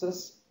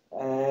hypothesis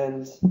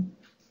and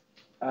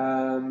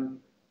found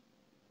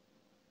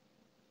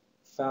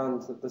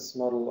that this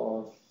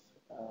model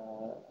of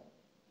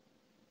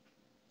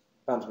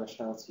bounded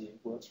rationality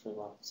works very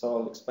well. So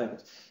I'll explain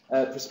it.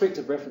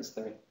 Prospective reference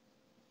theory.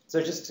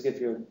 So just to give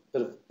you a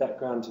bit of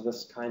background to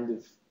this kind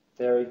of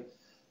theory.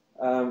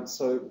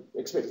 So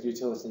expected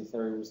utility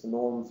theory was the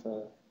norm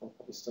for, well,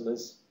 probably still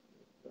is,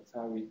 of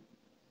how we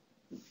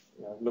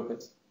look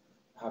at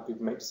how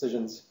people make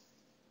decisions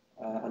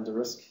under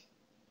risk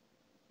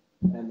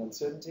and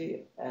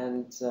uncertainty.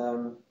 And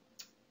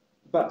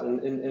but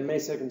in many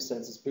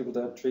circumstances, people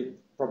don't treat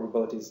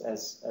probabilities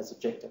as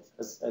objective,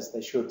 as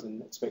they should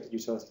in expected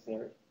utility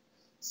theory.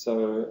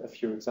 So a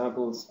few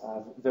examples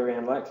are very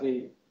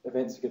unlikely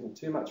events are given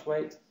too much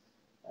weight,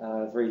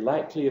 very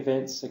likely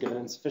events are given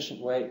insufficient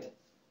weight.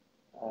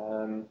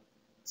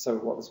 So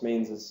what this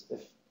means is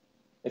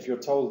if you're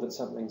told that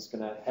something's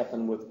going to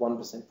happen with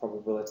 1%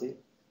 probability,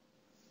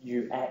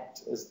 you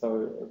act as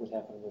though it would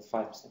happen with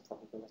 5%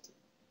 probability.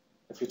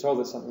 If you're told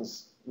that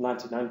something's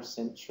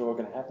 99% sure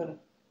going to happen,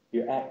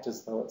 you act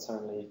as though it's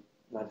only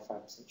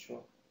 95%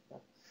 sure.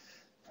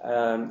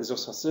 There's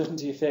also a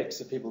certainty effect,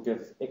 so people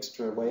give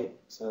extra weight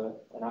to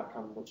an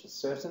outcome which is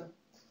certain.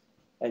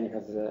 And you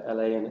have the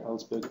LA and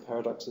Ellsberg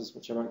paradoxes,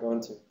 which I won't go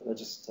into, but they're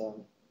just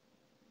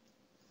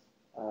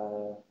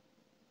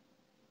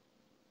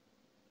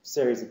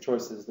series of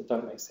choices that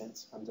don't make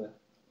sense under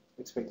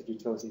expected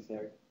utility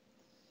theory.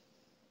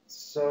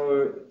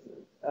 So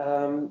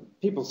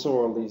people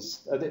saw all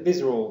these.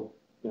 These are all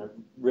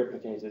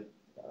replicated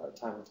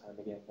time and time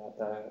again.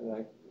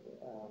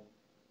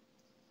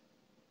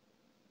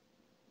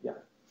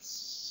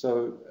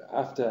 So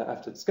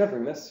after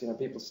discovering this,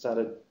 people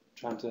started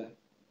trying to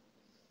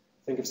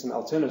think of some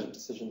alternative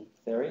decision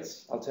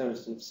theories,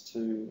 alternatives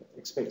to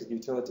expected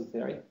utility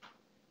theory.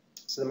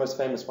 So the most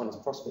famous one is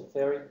prospect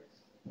theory.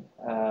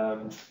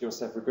 You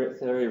also have regret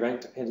theory,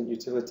 rank-dependent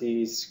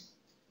utilities,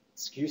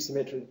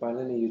 skew-symmetric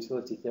bilinear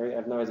utility theory. I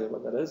have no idea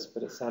what that is,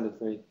 but it sounded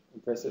very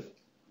impressive.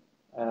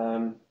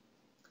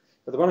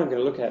 But the one I'm going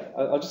to look at,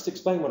 I'll just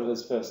explain what it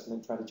is first and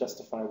then try to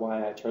justify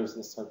why I chose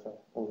this over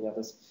all the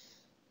others.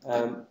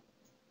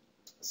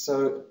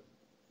 So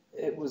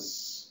it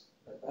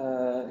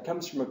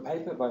comes from a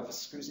paper by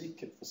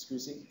Kip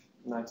Viscusi,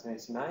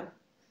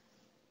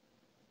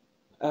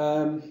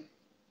 1989.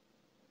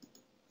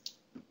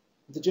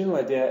 The general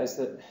idea is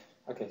that,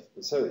 okay,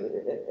 so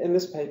in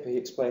this paper he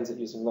explains it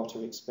using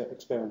lottery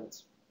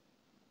experiments.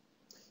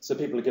 So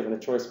people are given a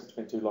choice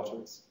between two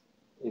lotteries.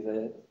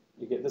 Either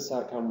you get this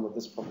outcome with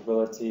this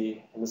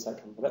probability and this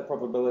outcome with that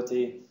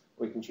probability,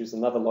 or you can choose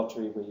another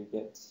lottery where you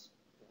get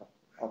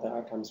other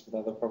outcomes with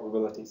other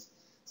probabilities.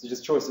 So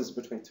just choices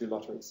between two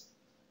lotteries.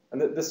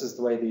 And this is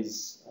the way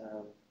these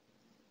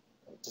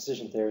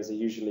decision theories are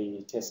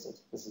usually tested.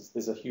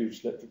 There's a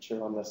huge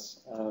literature on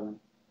this.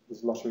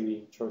 There's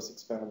lottery choice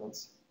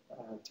experiments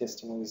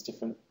testing all these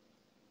different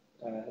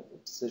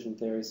decision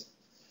theories.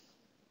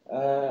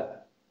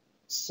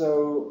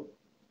 So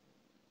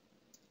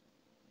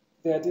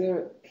the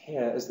idea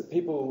here is that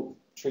people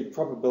treat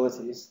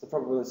probabilities, the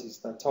probabilities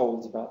they're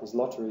told about these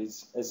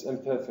lotteries, as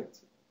imperfect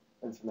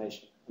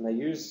information. And they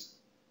use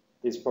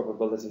these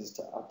probabilities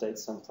to update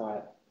some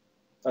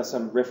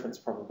reference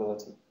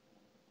probability.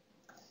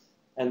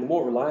 And the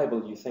more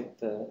reliable you think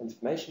the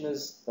information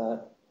is,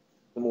 the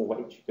more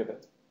weight you give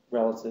it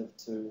relative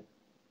to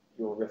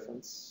your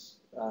reference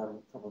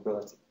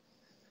probability.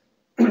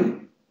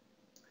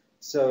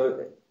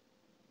 So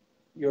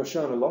you're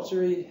shown a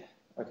lottery.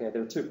 Okay,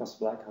 there are two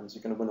possible outcomes.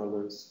 You're going to win or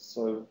lose.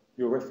 So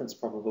your reference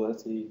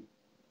probability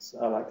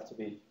are likely to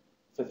be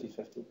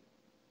 50-50.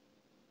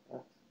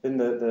 Then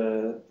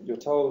you're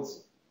told,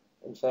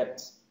 in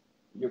fact,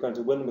 you're going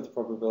to win with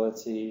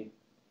probability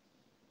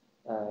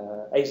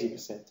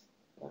 80%.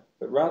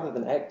 But rather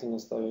than acting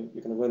as though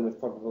you're going to win with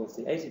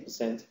probability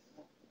 80%,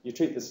 you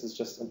treat this as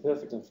just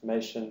imperfect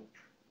information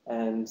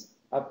and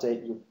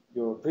update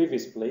your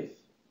previous belief,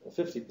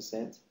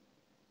 50%,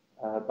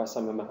 by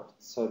some amount.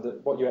 So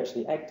that what you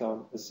actually act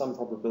on is some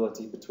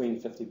probability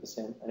between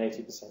 50% and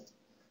 80%.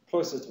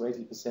 Closer to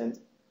 80%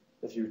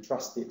 if you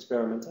trust the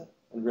experimenter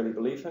and really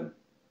believe him.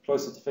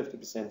 Closer to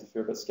 50% if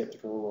you're a bit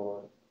skeptical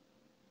or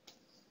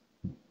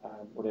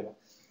whatever.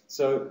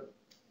 So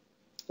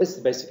that's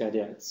the basic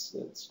idea.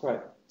 It's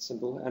quite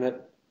simple, and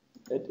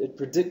it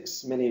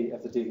predicts many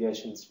of the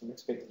deviations from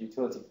expected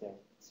utility theory.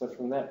 So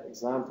from that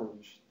example,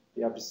 you should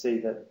be able to see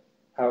that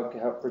how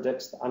it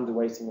predicts the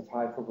underweighting of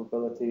high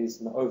probabilities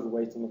and the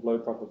overweighting of low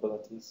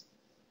probabilities.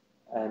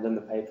 And in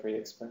the paper, he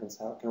explains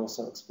how it can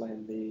also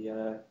explain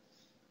the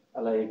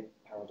LA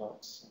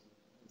paradox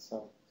and so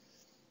on.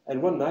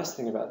 And one nice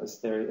thing about this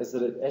theory is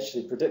that it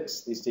actually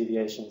predicts these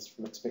deviations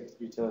from expected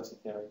utility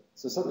theory.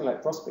 So something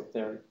like prospect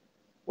theory,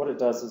 what it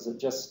does is it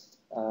just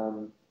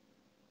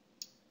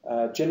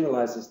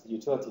generalizes the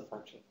utility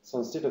function. So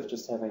instead of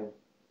just having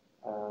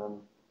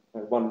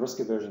one risk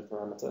aversion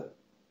parameter,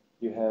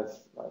 you have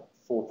like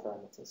 4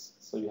 parameters.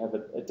 So you have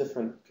a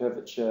different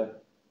curvature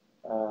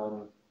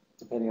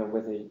depending on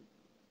whether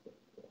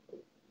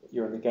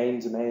you're in the gain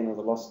domain or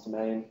the loss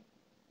domain.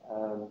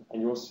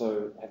 And you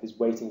also have these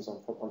weightings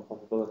on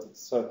probabilities.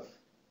 So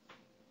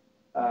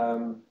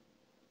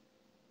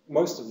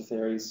most of the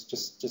theories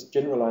just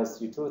generalize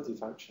the utility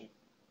function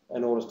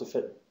in order to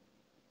fit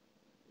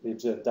the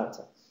observed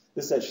data.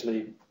 This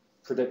actually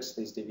predicts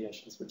these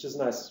deviations, which is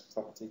a nice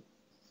property.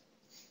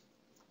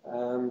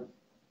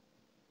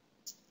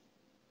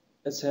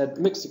 It's had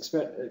mixed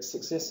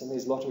success in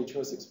these lottery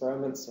choice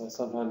experiments. So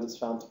sometimes it's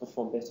found to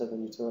perform better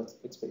than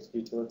expected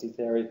utility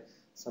theory,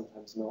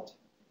 sometimes not.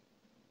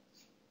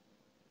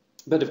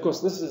 But of course,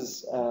 this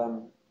is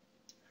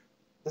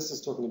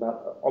talking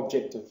about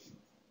objective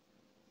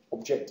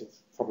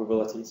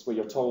probabilities, where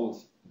you're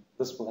told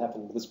this will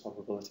happen with this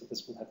probability,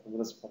 this will happen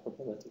with this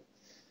probability.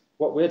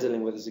 What we're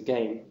dealing with is a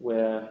game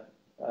where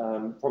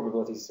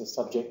probabilities are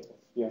subjective.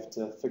 You have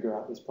to figure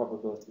out these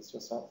probabilities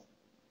yourself.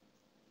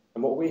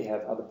 And what we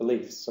have are the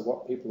beliefs, so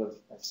what people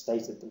have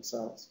stated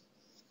themselves.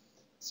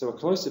 So a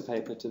closer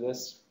paper to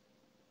this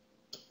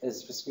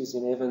is Viscusi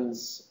and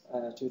Evans,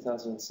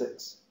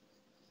 2006.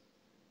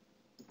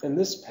 In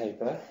this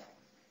paper,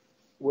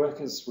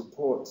 workers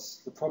report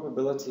the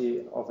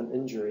probability of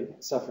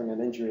suffering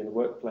an injury in the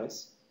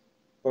workplace,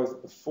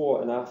 both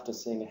before and after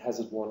seeing a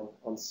hazard warning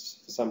for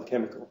some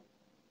chemical.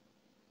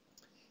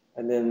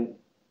 And then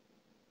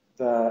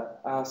they're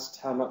asked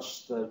how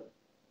much their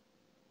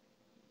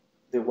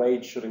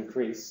wage should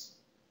increase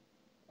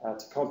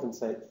to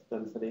compensate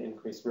them for the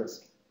increased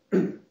risk.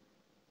 They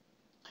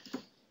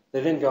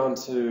then go on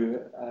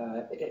to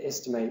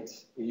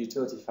estimate the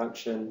utility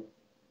function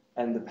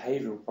and the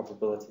behavioral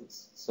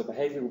probabilities. So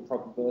behavioral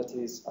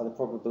probabilities are the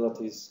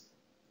probabilities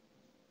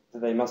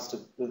that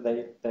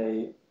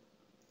they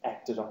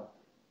acted on,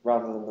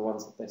 rather than the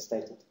ones that they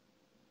stated.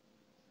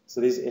 So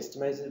these are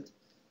estimated,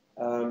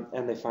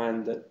 and they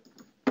find that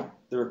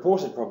the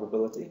reported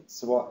probability,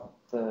 so what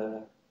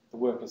the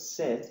workers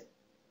said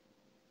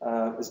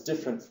is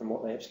different from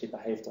what they actually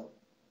behaved on,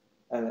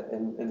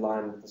 and in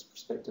line with this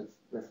prospective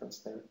reference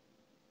theory.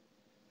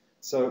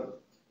 So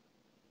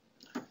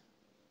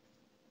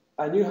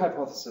our new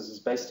hypothesis is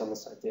based on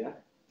this idea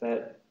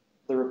that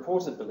the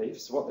reported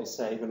beliefs, what they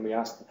say when we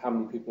ask them how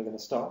many people are going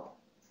to stop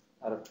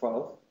out of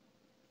 12,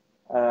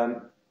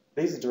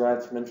 these are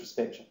derived from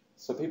introspection.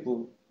 So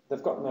people,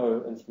 they've got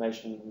no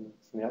information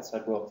from the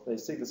outside world. They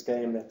see this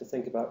game, they have to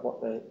think about what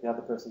the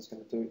other person's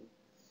going to do,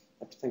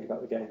 they have to think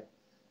about the game.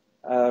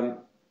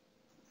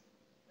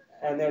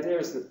 And the idea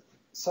is that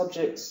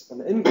subjects in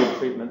the in-group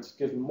treatment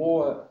give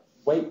more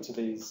weight to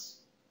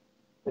these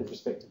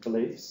introspective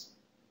beliefs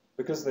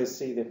because they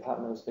see their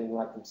partner as being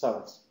like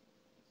themselves.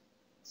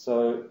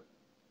 So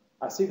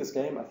I see this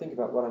game, I think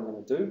about what I'm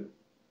going to do,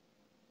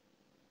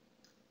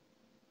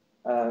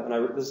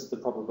 and this is the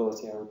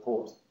probability I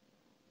report.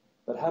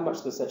 But how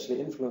much this actually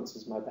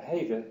influences my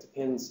behavior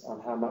depends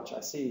on how much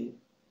I see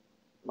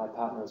my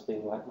partner as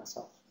being like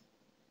myself.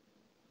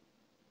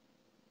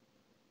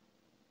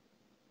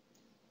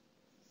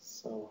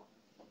 So,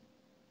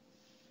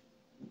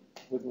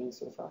 with me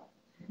so far?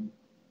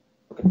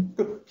 Okay,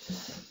 good.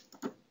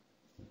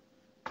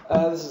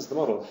 This is the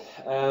model.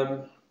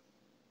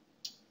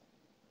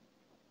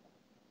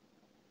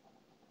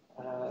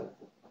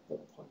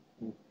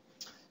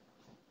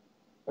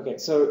 Okay,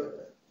 so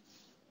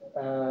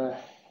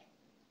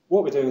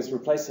what we're doing is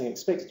replacing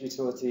expected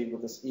utility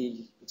with this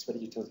E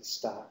expected utility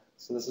star.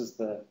 So this is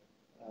the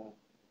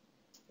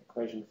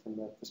equation from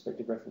the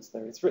prospective reference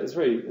theory. It's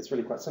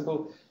really quite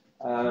simple.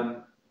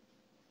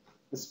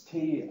 This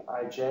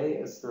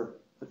Pij is the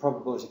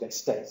probability they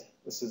state.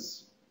 This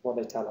is what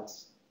they tell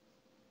us.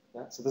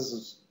 Yeah? So this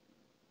is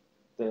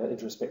their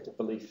introspective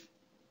belief.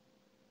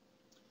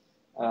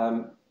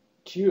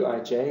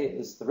 Qij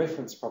is the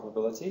reference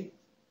probability.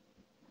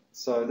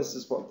 So this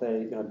is what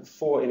they,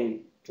 before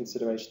any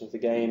consideration of the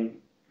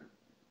game,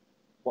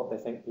 what they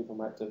think people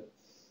might do.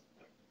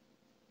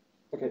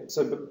 Okay,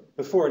 so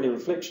before any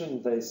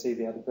reflection, they see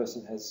the other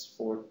person has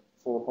four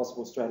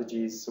possible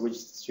strategies, so we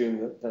just assume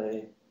that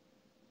they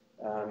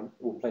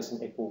will place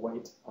an equal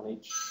weight on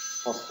each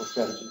possible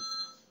strategy.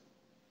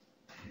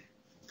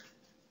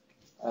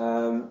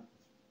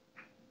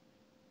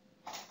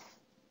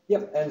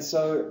 Yep, and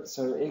so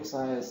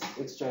xj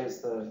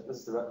is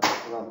the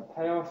relevant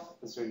payoff.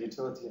 Is there a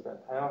utility of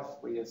that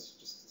payoff? We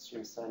just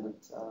assume standard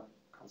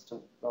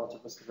constant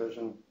relative risk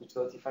aversion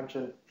utility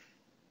function.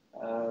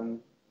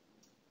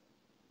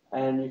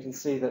 And you can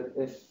see that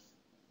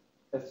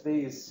if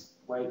these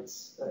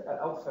weights,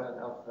 alpha and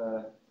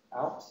alpha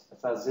out,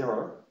 if they're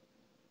 0,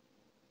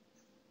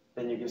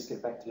 then you just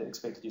get back to your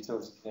expected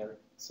utility theory.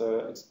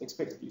 So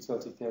expected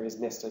utility theory is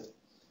nested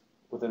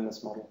within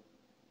this model.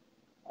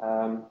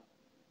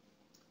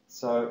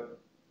 So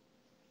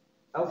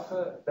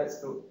alpha, that's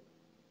the,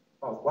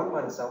 1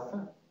 minus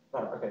alpha. Oh,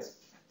 okay. So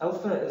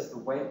alpha is the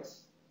weight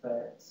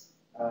that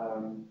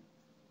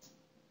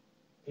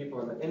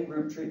people in the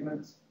in-group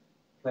treatment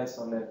place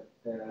on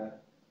their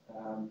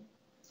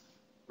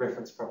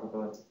reference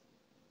probability.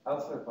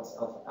 Alpha plus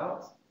alpha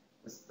out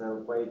is the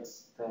weight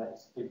that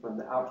people in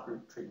the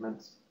out-group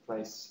treatment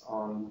place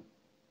on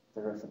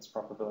the reference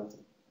probability.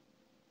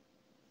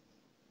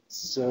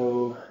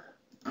 So,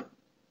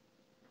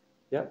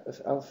 yeah,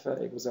 if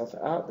alpha equals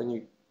alpha out, then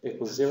you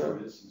equals 0.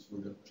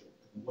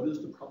 What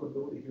is the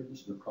probability here?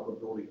 This is the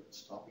probability of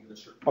stopping at a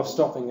certain Of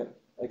stopping at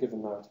a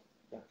given node.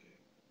 Yeah.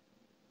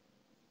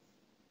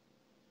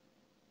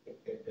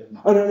 Okay.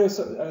 Oh, no,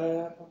 so,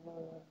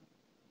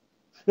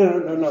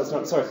 no, it's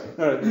not. Sorry.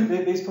 No,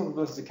 these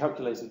probabilities are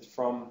calculated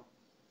from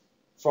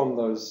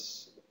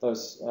those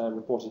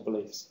reported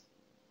beliefs.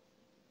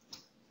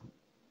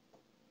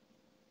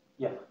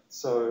 Yeah,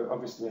 so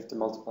obviously we have to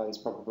multiply these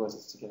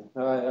probabilities together.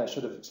 No, I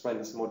should have explained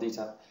this in more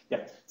detail.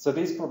 Yeah, so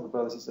these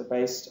probabilities are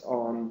based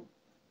on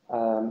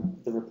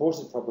the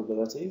reported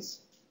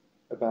probabilities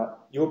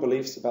about your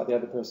beliefs about the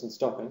other person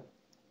stopping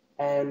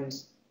and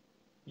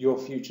your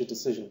future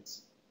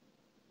decisions.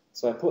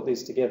 So I put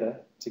these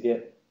together to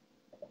get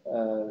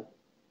a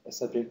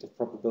subjective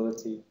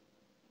probability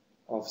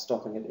of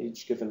stopping at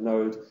each given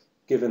node,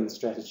 given the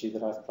strategy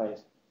that I've played.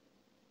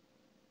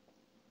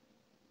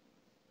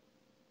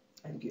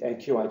 And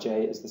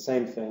Qij is the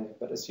same thing,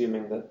 but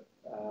assuming that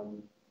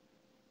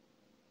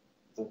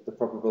the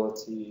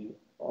probability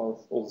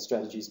of all the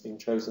strategies being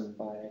chosen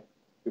by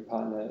your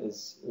partner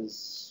is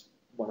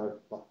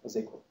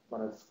equal,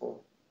 1 over 4.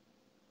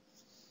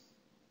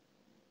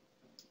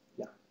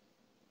 Yeah.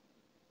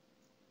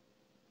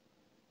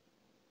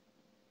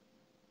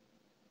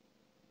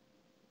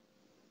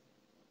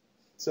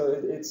 So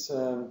it's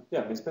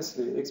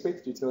basically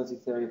expected utility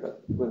theory,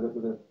 but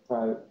with a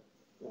prior,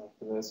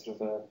 with a sort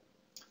of a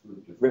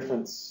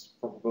reference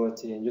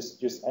probability, and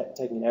just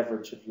taking an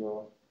average of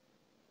your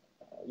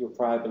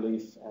prior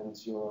belief and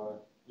your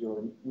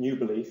new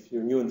belief,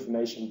 your new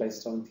information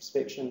based on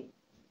introspection.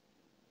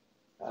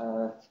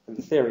 And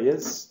the theory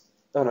is,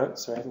 I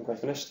haven't quite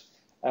finished.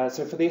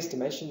 So for the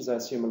estimations, I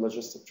assume a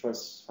logistic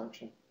choice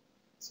function.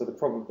 So the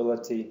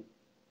probability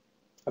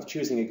of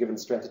choosing a given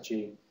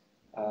strategy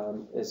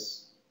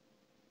is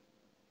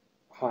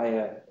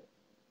higher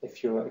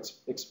if your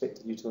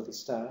expected utility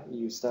star,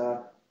 EU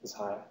star, is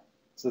higher.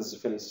 So this is a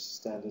fairly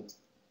standard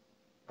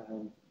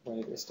way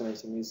of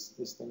estimating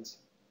these things.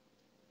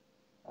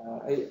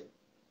 Are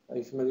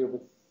you familiar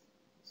with?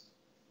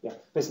 Yeah,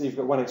 basically you've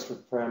got one extra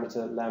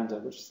parameter, lambda,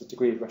 which is the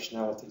degree of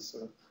rationality,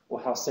 or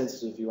how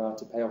sensitive you are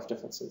to payoff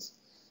differences.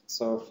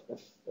 So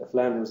if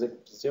lambda is equal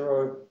to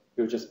 0,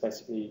 you'll just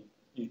basically,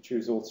 you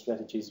choose all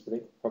strategies with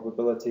equal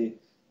probability.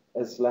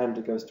 As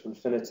lambda goes to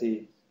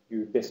infinity,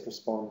 you best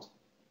respond.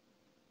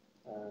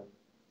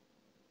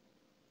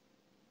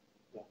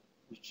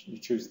 You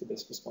choose the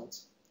best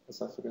response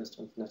as alpha goes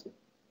to infinity.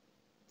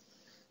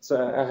 So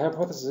our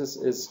hypothesis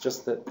is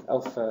just that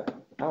alpha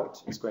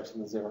out is greater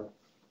than 0.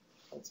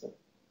 That's it.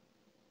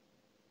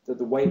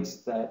 The weight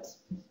that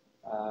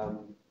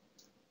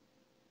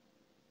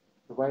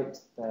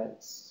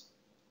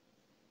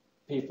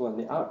people in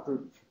the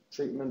outgroup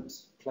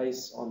treatment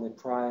place on their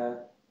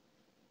prior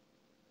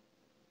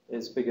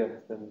is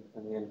bigger than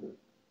in the in-group.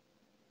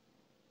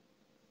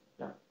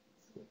 Yeah.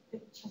 The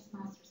chess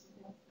master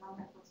said that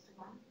lambda goes to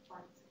 1 or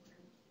it's a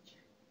different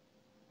feature.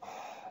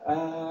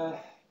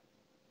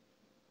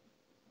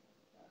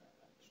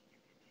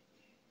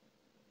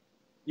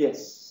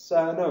 Yes.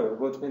 No.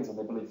 Well, it depends on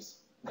their beliefs.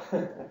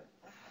 Yeah.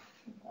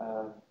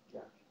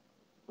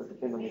 It would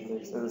depend on their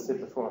beliefs. As I said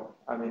before,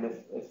 I mean,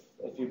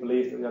 if you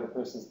believe that the other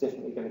person is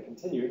definitely going to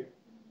continue,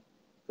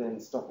 then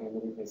stopping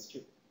immediately is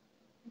stupid.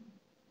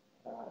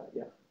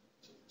 Yeah.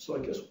 So I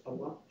guess I'm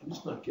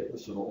just not getting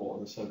this at all.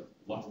 In the sense,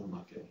 a lot of them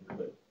not getting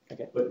here,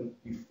 Okay.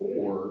 But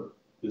before,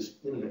 this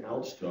in and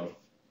out stuff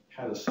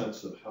had a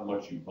sense of how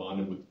much you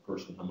bonded with the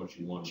person, how much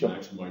you wanted to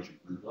maximize your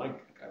group. I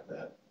got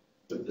that.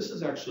 But this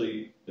is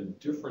actually a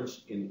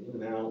difference in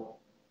and out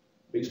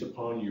based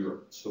upon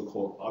your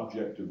so-called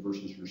objective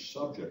versus your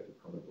subjective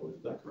probability.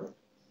 Is that correct?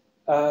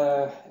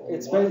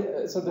 It's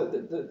very, so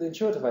the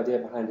intuitive idea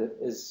behind it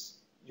is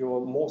you're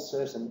more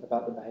certain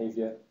about the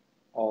behavior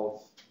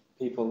of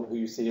people who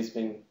you see as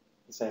being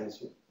the same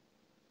as you.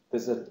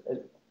 There's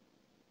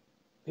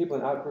people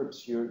in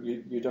outgroups,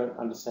 you don't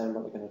understand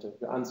what they're going to do.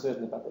 You're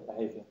uncertain about their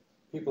behavior.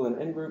 People in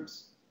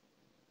in-groups,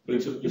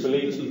 This is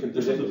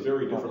a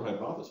very different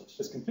hypothesis.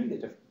 It's completely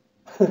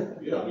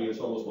different. Yeah, I mean, it's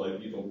almost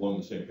like you don't belong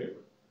in the same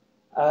paper.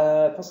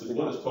 Possibly.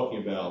 Because one is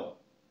talking about,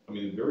 I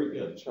mean,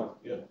 Sure.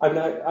 Yeah. I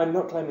mean, I'm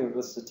not claiming that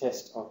this is a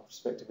test of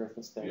prospective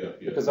reference theory,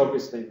 because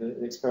obviously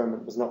the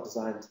experiment was not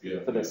designed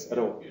for this at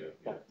all.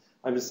 Yeah.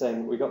 I'm just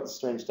saying we got the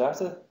strange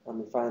data, and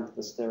we find that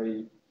this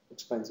theory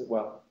explains it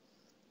well.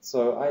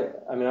 So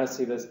I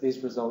see these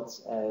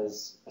results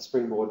as a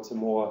springboard to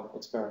more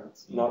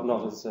experiments,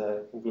 not as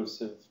a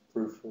conclusive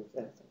proof of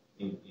anything.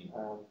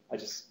 Mm-hmm.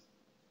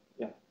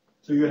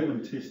 So you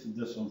haven't tested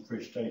this on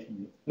fresh data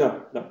yet?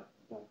 No, not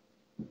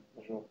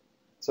at all.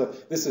 So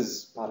this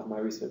is part of my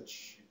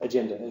research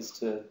agenda, is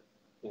to,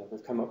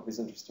 we've come up with these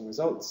interesting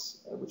results,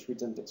 which we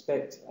didn't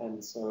expect,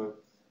 and so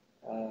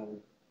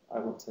I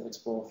want to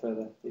explore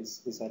further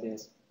these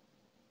ideas.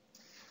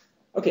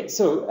 Okay,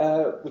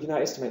 so we can now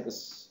estimate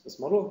this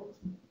model.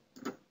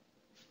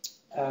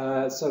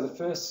 So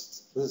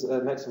this is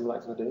a maximum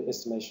likelihood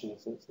estimation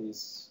of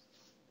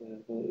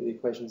the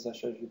equations I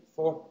showed you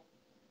before.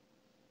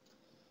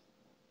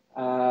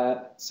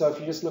 So if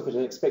you just look at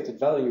an expected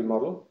value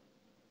model,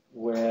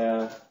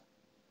 where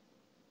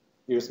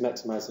you're just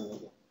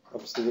maximizing,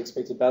 obviously, the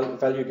expected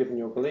value given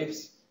your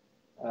beliefs,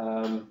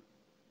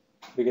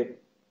 we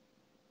get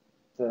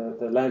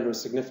the lambda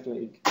is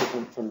significantly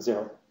different from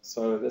 0.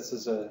 So this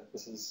is a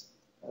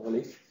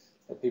relief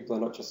that people are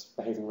not just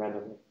behaving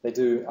randomly. They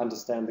do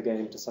understand the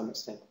game to some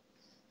extent.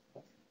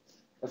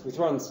 If we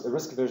throw in a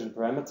risk aversion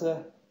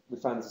parameter, we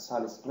find this is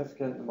highly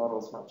significant. The model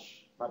is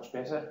much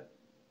better.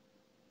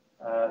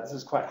 This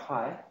is quite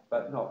high,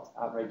 but not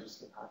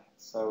outrageously high.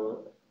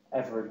 So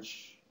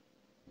average.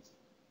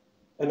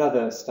 In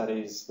other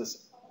studies,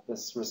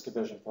 this risk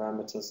aversion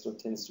parameter sort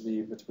of tends to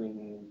be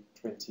between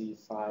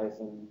 25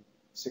 and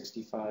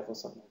 65 or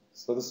something.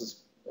 So this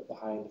is at the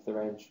high end of the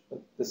range, but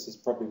this is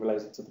probably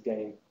related to the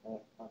game.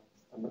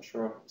 I'm not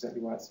sure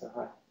exactly why it's so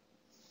high.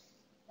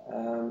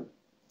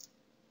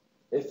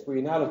 If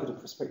we now look at a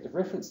prospective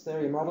reference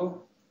theory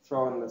model,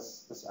 throw in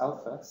this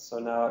alpha, so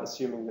now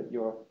assuming that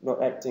you're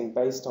not acting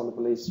based on the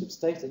beliefs you've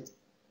stated,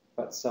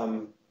 but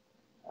some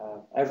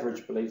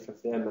average belief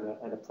of them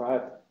and a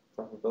prior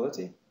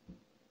probability,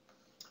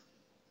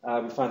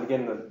 we find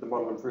again that the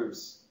model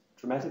improves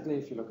dramatically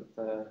if you look at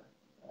the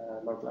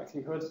log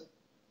likelihood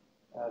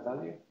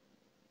value,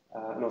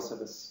 and also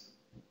this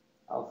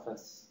alpha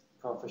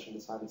coefficient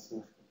is highly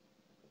significant.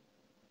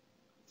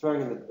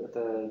 Throwing in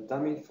the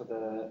dummy for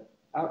the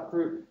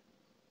outgroup,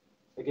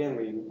 again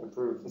we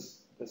improve.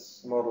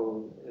 This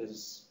model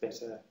is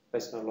better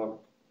based on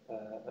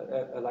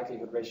a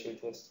likelihood ratio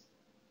test.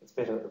 It's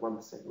better at the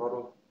 1%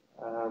 model.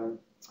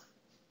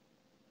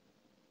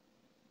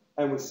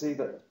 And we see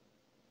that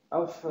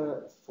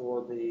alpha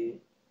for the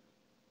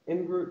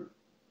in-group,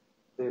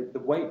 the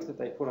weight that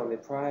they put on their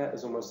prior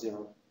is almost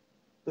 0.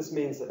 This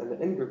means that in the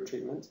in-group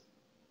treatment,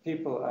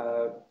 people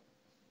are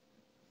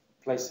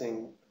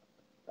placing,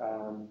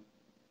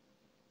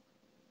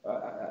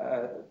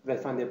 they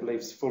find their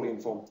beliefs fully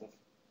informative.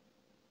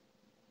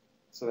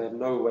 So they have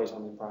no weight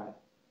on their pride.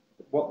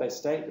 What they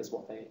state is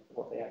what they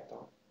act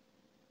on.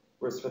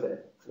 Whereas for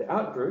the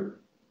out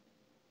group,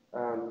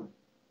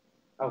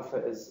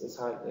 alpha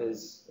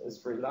is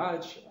very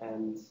large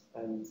and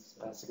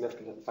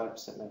significant at the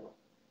 5% level.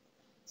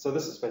 So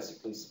this is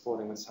basically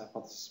supporting this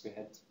hypothesis we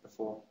had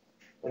before.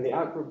 In the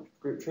out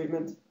group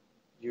treatment,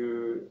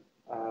 you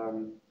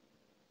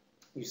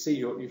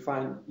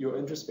find your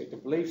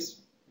introspective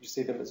beliefs. You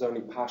see them as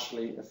only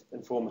partially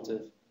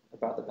informative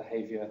about the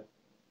behavior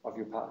of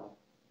your partner.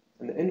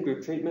 In the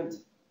in-group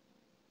treatment,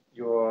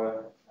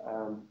 your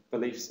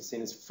beliefs are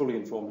seen as fully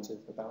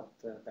informative about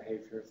the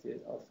behavior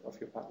of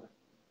your partner.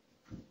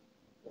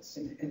 Yes.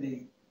 And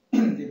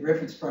the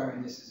reference prior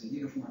in this is a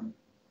uniform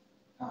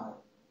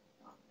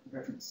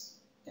reference,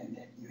 and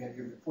then you have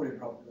your reported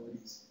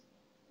probabilities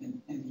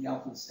and the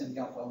alphas and the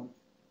alpha out.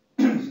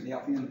 So the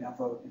alpha in and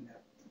alpha out in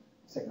that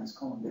segments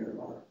column there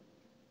are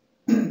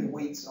the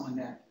weights on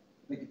that.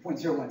 Like the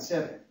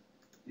 0.017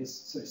 is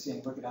sort of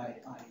saying, look at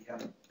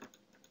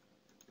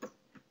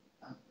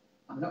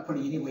I'm not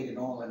putting any weight at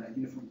all on a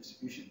uniform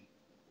distribution.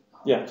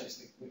 Yeah.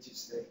 Which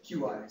is the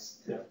QIs.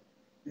 Yeah.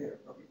 There.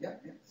 Okay. Yeah.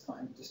 It's fine.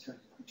 I'm just trying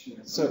to make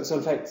sure. So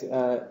in fact,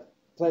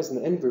 players in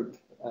the in-group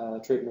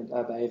treatment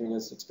are behaving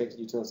as expected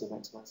utility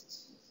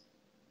maximizers.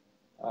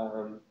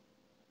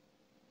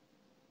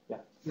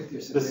 Yeah. With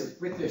their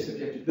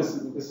subjective. This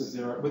is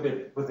their with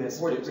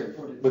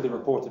the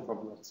reported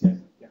probabilities. Yeah.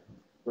 Yeah.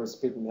 Whereas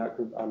people in the out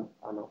group are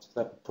not.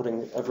 They're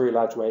putting a very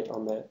large weight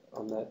on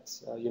that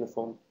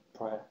uniform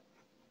prior.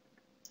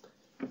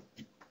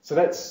 So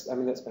that's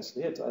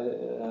basically it.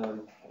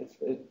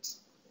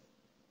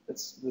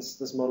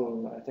 This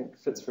model, I think,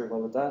 fits very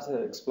well with data.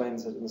 It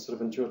explains it in a sort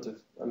of intuitive.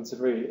 It's a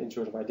very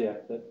intuitive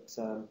idea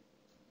that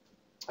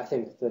I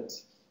think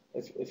that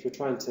if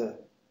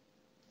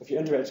you're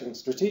interacting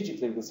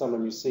strategically with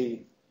someone you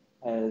see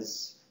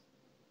as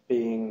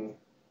being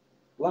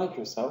like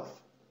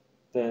yourself,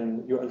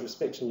 then your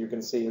introspection you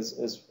can see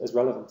is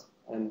relevant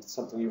and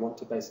something you want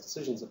to base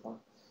decisions upon.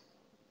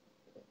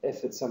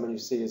 If it's someone you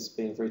see as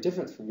being very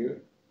different from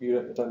you, you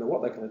don't know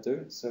what they're going to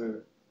do, so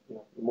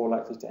you're more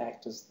likely to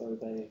act as though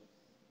they're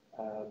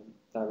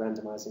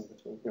randomizing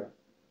between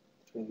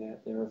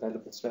their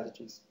available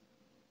strategies.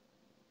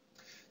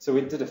 So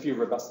we did a few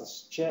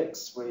robustness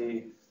checks.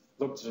 We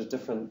looked at a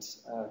different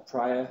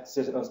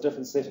set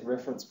of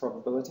reference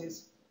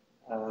probabilities.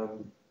 I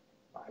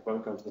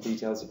won't go into the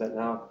details of that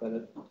now, but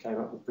it came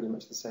up with pretty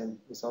much the same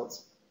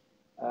results.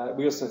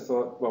 We also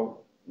thought,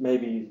 well,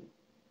 maybe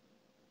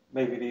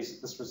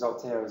this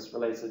result here is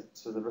related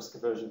to the risk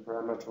aversion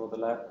parameter or the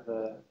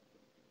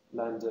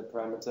lambda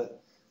parameter.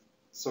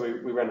 So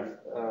we ran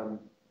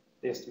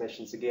the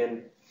estimations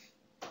again,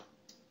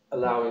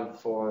 allowing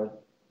for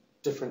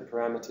different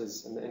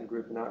parameters in the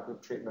in-group and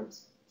out-group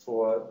treatments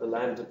for the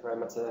lambda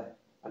parameter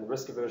and the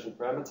risk aversion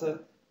parameter.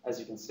 As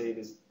you can see,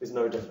 there's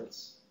no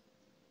difference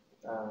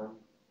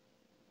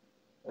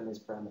in these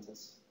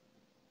parameters.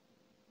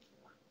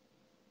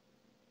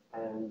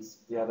 And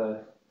the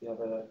other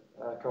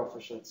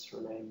coefficients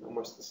remain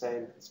almost the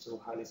same and still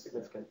highly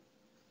significant.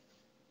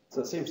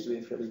 So it seems to be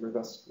a fairly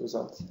robust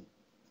result.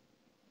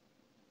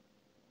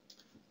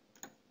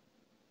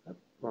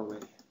 Wrong way.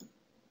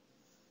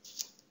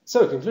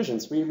 So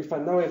conclusions. We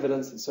find no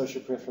evidence that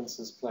social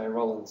preferences play a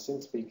role in the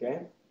Centipede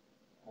game.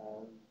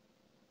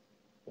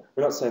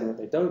 We're not saying that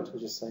they don't. We're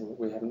just saying that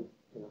we haven't.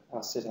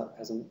 Our setup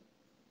hasn't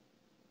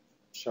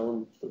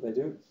shown that they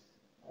do.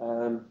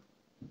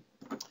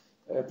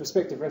 A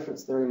prospective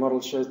reference theory model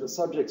shows that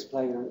subjects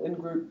playing an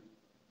in-group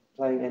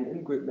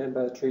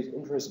member treat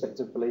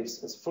introspective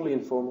beliefs as fully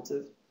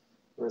informative,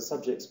 whereas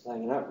subjects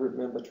playing an out-group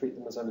member treat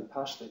them as only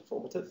partially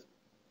informative.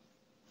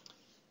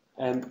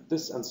 And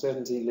this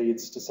uncertainty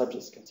leads to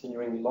subjects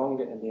continuing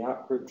longer in the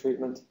out-group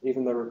treatment,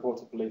 even though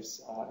reported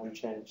beliefs are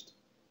unchanged.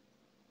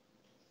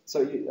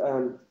 So,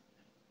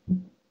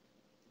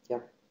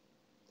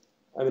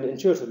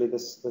 intuitively,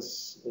 this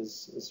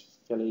is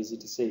fairly easy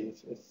to see.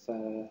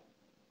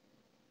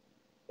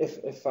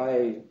 If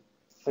I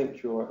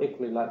think you're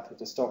equally likely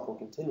to stop or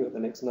continue at the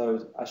next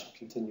node, I should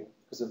continue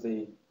because of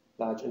the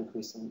large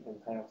increase in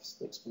payoffs,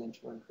 the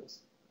exponential increase.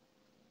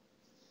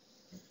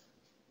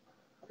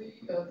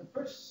 The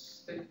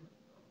first statement,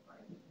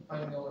 you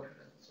find no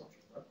evidence of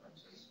social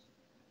preferences.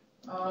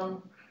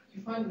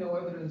 You find no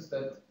evidence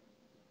that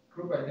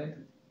group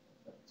identity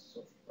affects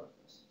social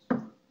preferences.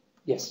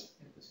 Yes,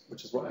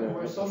 which is what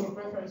where social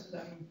preferences,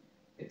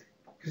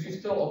 because you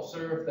still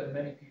observe that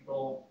many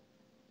people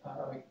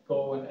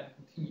go and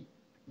continue.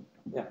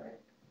 Yeah. Right?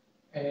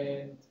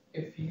 And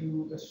if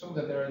you assume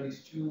that there are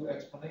these two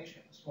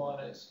explanations,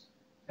 one is,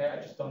 hey, I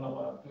just don't know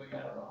what I'm doing,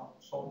 I don't know how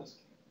to solve this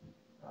game,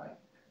 right?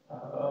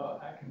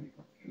 I can be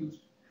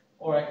confused,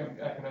 or I can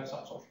have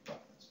some social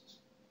preferences,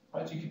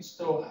 right? So you can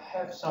still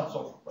have some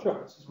social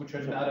preferences, which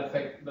are not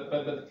affected,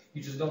 but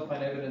you just don't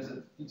find evidence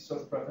that these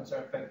social preferences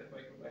are affected by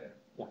group identity.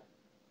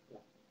 Yeah.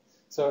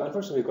 So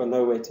unfortunately, we've got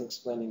no way to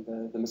explaining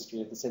the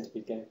mystery of the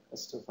Centipede game. I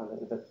still find it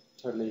a bit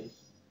totally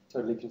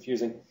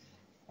confusing.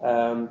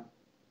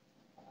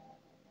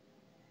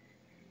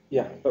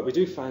 Yeah, but we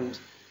do find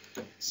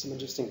some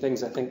interesting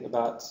things, I think,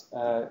 about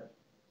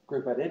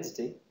group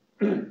identity.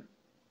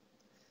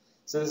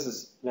 So this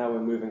is, now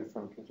we're moving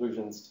from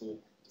conclusions to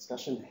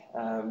discussion.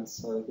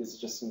 So these are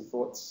just some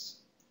thoughts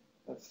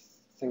of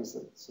things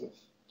that sort of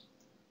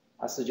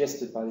are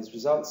suggested by these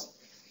results.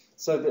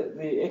 So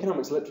the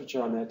economics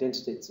literature on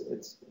identity,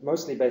 it's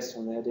mostly based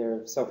on the idea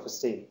of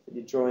self-esteem, that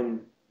you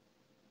join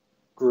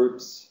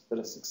groups that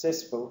are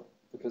successful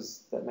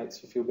because that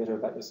makes you feel better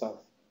about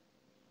yourself.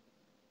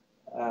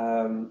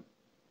 Yeah,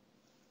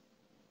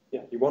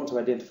 you want to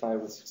identify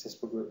with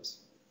successful groups.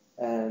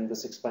 And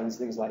this explains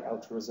things like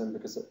altruism,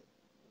 because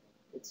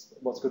it's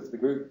what's good for the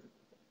group,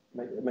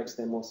 it makes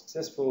them more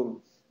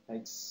successful, and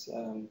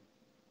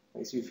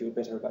makes you feel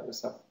better about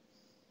yourself.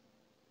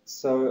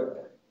 So,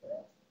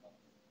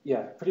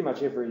 yeah, pretty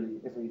much every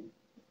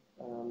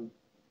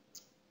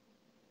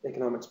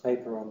economics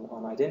paper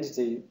on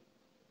identity,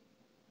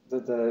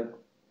 the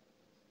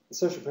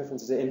social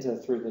preferences enter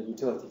through the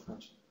utility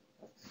function.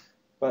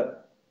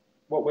 But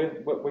what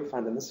we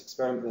find in this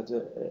experiment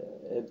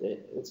that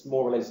it's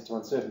more related to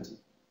uncertainty,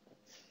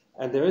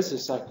 and there is a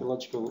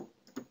psychology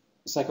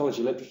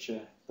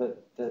literature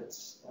that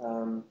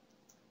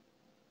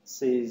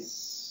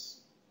sees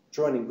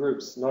joining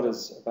groups not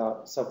as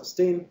about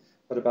self-esteem,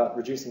 but about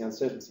reducing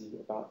uncertainty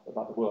about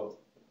the world.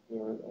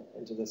 We're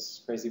into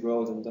this crazy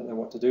world and don't know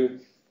what to do,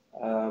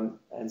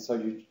 and so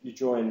you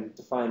join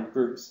defined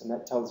groups, and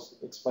that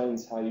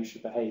explains how you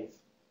should behave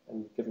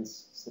in given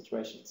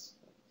situations.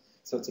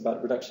 So it's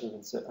about reduction of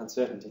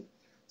uncertainty.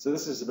 So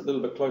this is a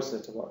little bit closer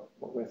to what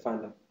we're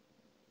finding.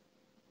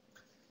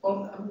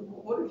 Well,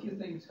 what if you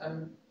think,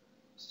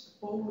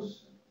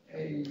 suppose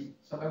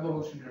some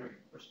evolutionary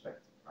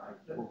perspective, right?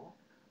 That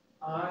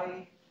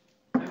I'm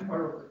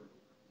part of the group,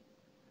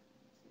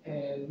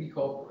 and we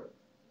cooperate,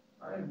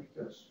 right?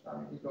 Because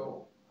we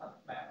go on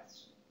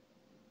maths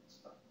and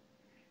stuff.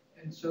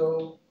 And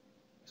so,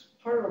 as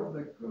part of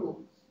the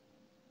group,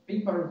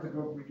 being part of the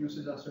group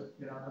reduces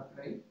uncertainty around our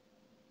play,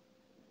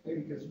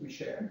 because we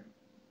share,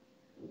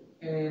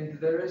 and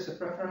there is a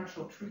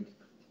preferential treatment,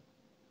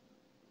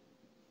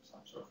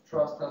 some sort of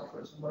trust,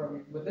 altruism, whatever,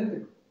 within the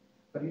group,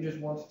 but you just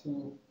want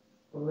to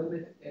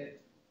limit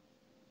it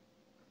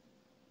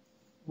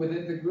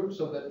within the group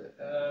so that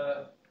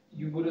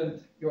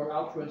your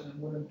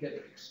altruism wouldn't get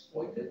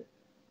exploited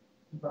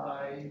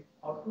by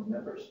out-group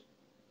members.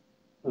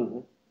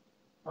 Mm-hmm.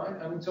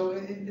 Right? So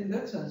in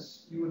that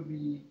sense, you would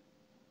be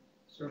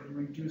sort of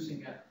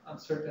reducing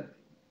uncertainty,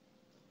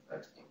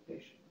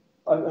 exploitation.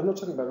 I'm not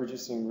talking about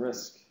reducing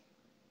risk.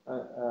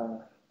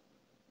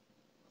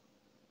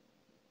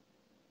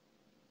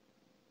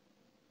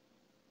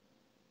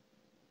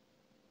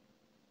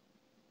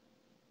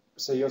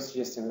 So you're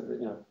suggesting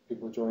that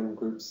people join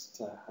groups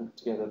to hunt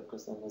together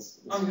because then there's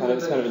it's kind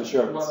of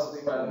insurance.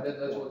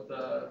 That's what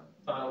the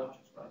biology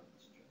is trying to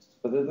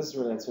suggest. But this is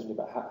really uncertainty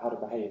about how to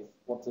behave,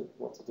 what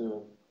to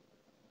do.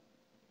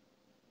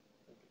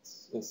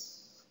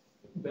 It's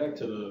back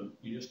to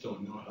you just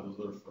don't know how those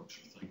other folks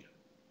are thinking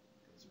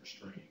because they're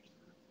strange.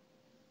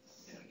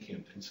 They're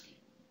Kandinsky.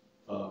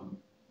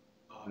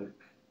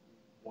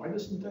 Why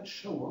doesn't that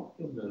show up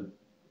in the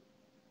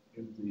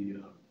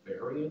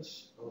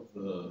variance of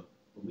the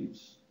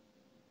beliefs?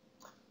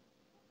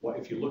 Why,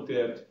 if you looked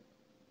at,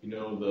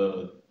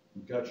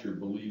 you've got your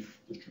belief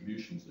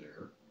distributions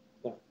there.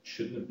 Yeah.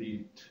 Shouldn't it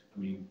be?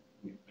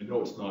 I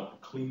know it's not a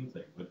clean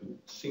thing, but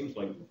it seems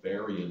like the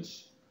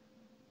variance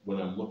when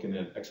I'm looking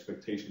at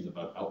expectations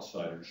about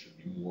outsiders should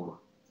be more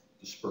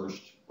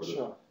dispersed.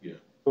 Sure. Yeah.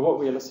 But what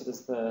we elicit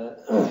is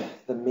the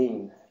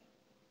mean,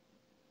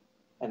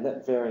 and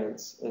that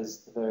variance is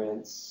the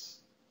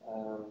variance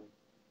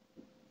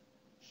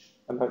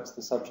amongst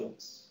the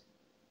subjects.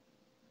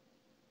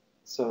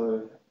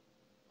 So,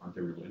 aren't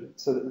they related?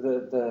 So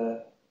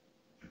the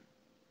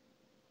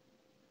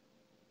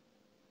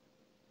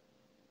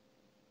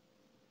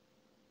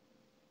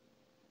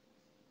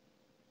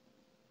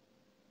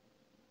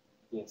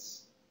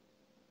yes.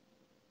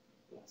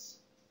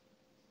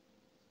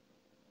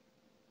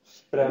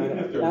 But even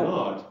if they're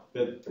not,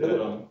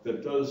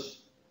 that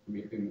does.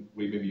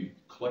 Maybe you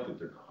collected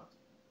they're not.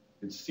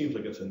 It seems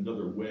like it's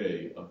another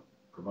way of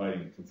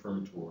providing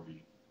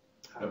confirmatory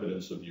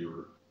evidence of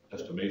your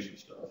estimation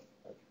stuff.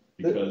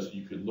 Because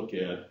you could look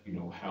at,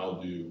 how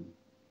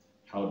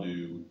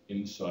do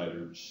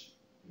insiders,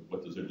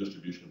 what does their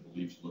distribution of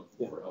beliefs look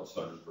for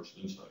outsiders versus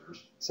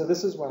insiders? So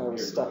this is why I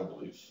was stuck.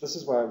 This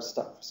is why I was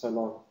stuck for so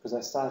long, because I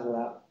started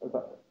out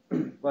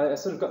I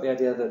sort of got the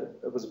idea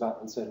that it was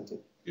about uncertainty.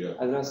 Yeah.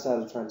 And then I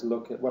started trying to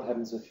look at what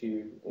happens if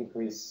you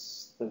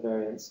increase the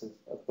variance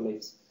of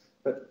beliefs,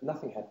 but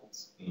nothing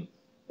happens. Mm.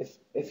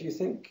 If you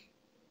think.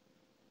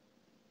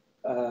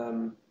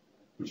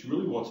 Which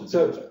really wants to do.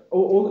 So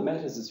all that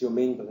matters is your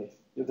mean belief.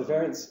 The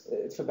variance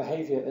for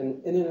behavior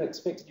in an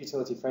expected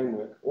utility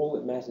framework, all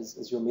that matters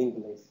is your mean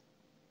belief.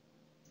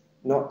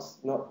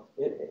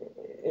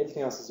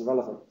 Everything else is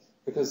irrelevant.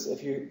 Because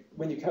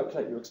when you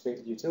calculate your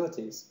expected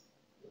utilities,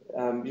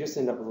 you just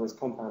end up with all these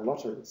compound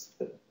lotteries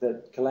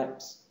that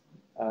collapse.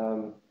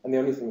 And the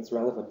only thing that's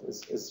relevant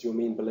is your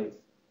mean belief.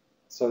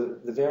 So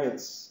the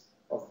variance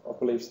of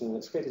beliefs in an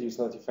expected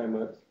utility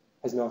framework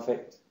has no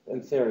effect, in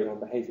theory, on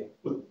behavior.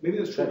 Well, maybe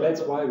that's true.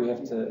 That's why we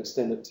have to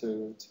extend it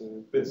to.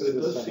 But it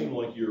does seem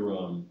like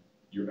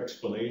your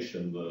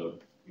explanation, the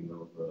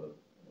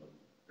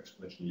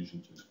explanation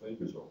using to explain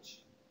results,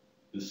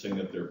 is saying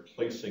that they're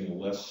placing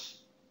less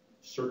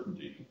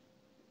certainty.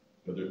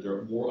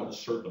 They're more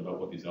uncertain about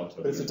what these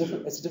outcomes. But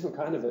it's a different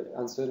kind of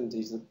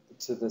uncertainty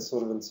to the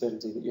sort of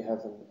uncertainty that you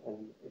have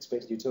in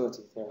expected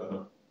utility theory.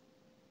 Uh-huh.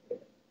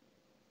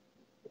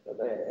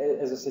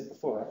 As I said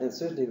before,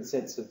 uncertainty in the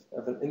sense of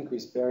an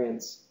increased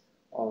variance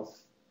of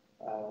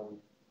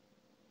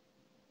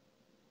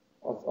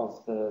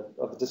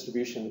the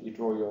distribution that you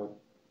draw your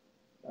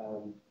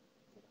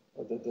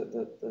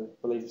the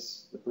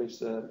beliefs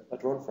are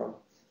drawn from,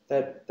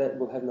 that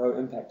will have no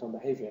impact on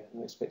behavior in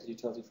an expected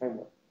utility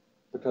framework,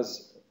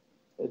 because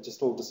it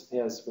just all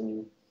disappears when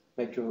you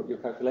make your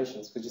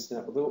calculations, because you just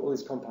end up with all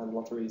these compound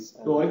lotteries.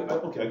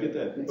 Okay, I get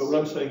that. But what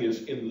I'm saying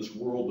is, in this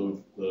world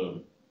of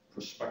the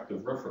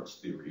prospective reference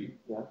theory,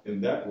 in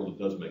that world it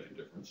does make a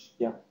difference.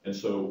 Yeah. And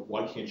so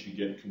why can't you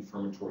get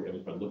confirmatory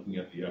evidence by looking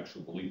at the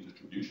actual belief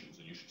distributions?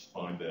 And you should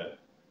find that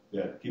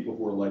people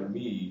who are like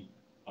me,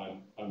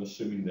 I'm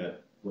assuming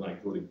that when I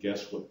go to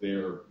guess what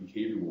their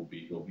behavior will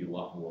be, it'll be a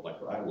lot more like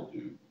what I will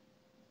do.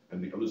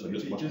 And the others are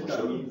just much more got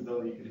certain. means,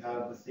 though, you could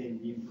have the same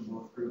mean for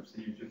both groups,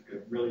 and you just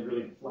get really,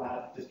 really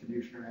flat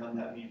distribution around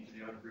that mean for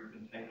the other group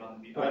and tight on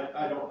the mean.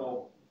 I don't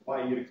know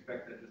why you'd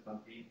expect that just on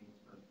paintings.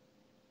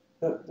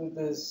 But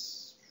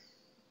there's,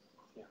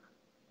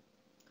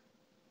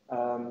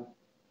 well,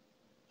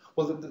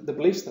 the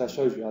beliefs that I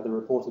showed you are the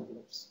reported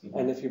beliefs,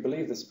 and if you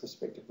believe this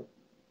prospective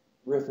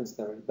reference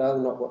theory, they're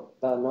not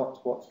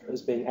what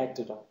is being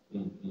acted on.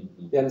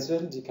 The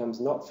uncertainty comes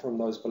not from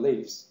those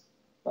beliefs,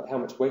 but how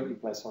much weight you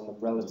place on them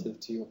relative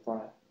to your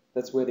prior.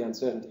 That's where the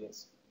uncertainty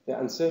is. The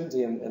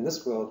uncertainty in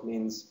this world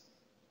means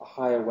a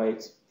higher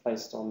weight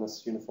placed on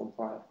this uniform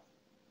prior.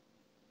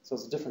 So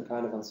it's a different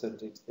kind of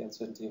uncertainty to the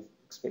uncertainty of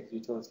expected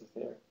utility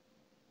theory.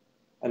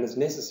 And it's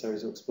necessary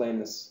to explain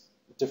this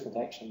with different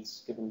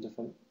actions given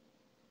different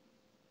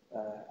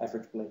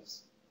average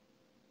beliefs.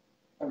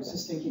 I was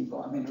just thinking,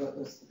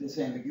 this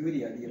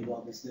ambiguity idea,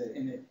 Bob, is that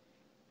in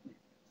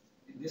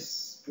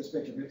this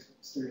prospective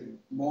theory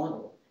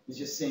model is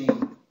just saying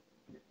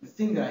the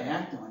thing that I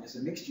act on is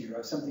a mixture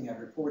of something I've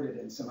reported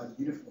and some other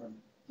uniform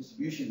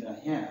distribution that I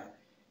have.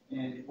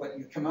 And what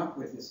you come up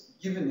with is,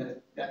 given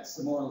that that's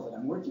the model that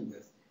I'm working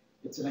with,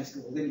 it's a nice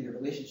little linear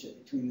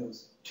relationship between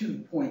those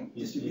 2-point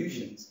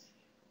distributions.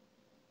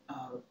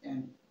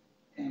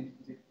 And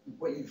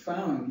what you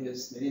found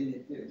is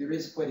that there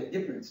is quite a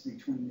difference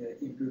between the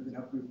in-group and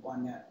out-group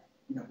on that.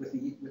 With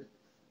the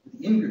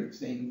in-group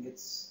thing,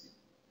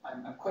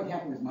 I'm quite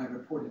happy with my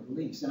reported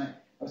beliefs. And I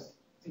was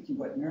thinking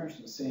what Marish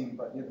was saying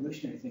about the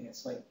evolutionary thing.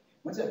 It's like,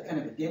 once I've kind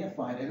of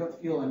identified, I don't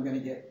feel I'm going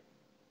to get...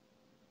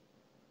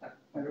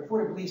 My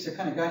reported beliefs are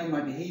kind of guiding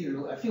my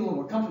behavior. I feel a little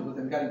more comfortable with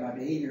them guiding my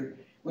behavior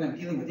when I'm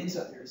dealing with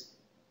insiders.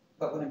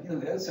 But when I'm dealing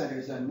with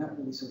outsiders, I'm not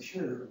really so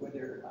sure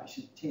whether I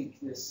should take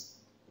this,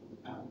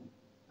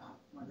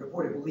 my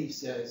reported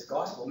beliefs as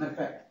gospel. Matter of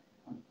fact,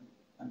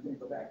 I'm going to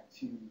go back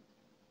to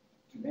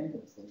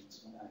random things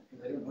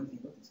because I don't know anything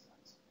about these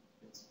guys.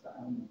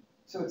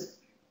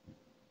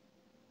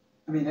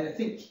 I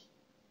think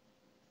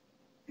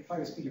if I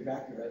was Peter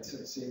Backer, I'd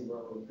sort of say,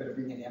 well, we've got to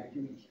bring in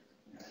ambiguity here.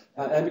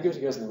 Ambiguity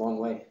goes in the wrong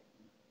way.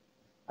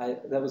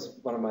 That was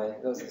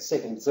the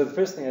second. So the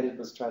first thing I did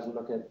was try to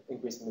look at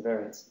increasing the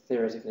variance.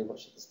 Theoretically, what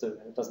should this do?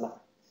 And it does nothing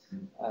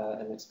in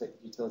an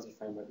expected utility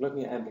framework.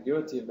 Looking at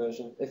ambiguity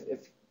aversion,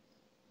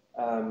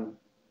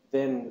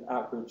 then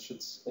outgroup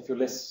should, if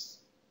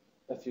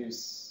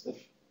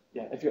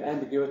you're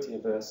ambiguity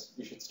averse,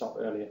 you should stop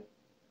earlier.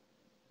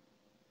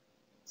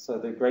 So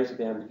the greater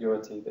the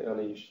ambiguity, the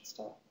earlier you should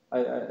stop.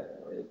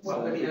 It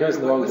goes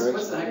in the wrong direction.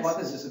 What's the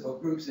hypothesis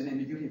about groups and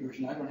ambiguity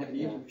aversion? I don't have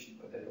any information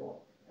about that at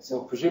all.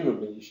 So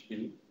presumably you should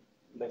be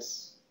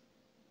less.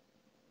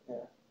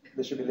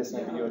 There should be less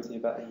ambiguity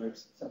about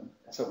in-groups.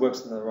 So it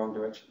works in the wrong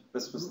direction.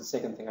 This was the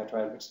second thing I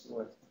tried, which didn't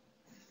work.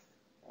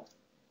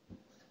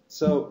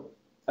 So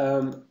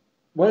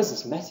why does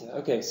this matter?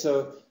 Okay,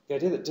 so the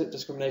idea that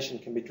discrimination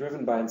can be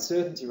driven by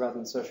uncertainty rather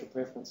than social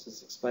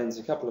preferences explains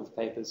a couple of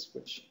papers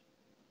which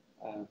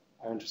are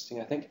interesting,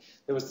 I think.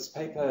 There was this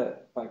paper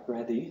by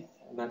Grady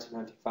in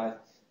 1995.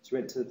 She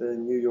went to the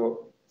New York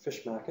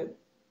fish market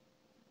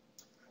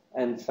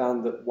and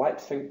found that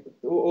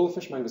all the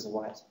fishmongers are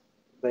white.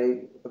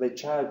 They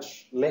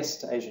charge less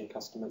to Asian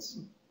customers,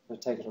 a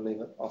take it or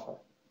leave it offer.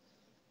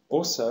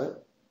 Also,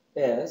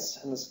 Ayres,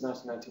 in this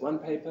 1991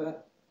 paper,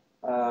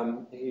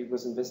 he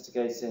was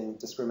investigating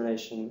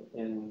discrimination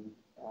in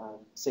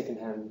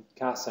second-hand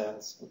car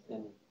sales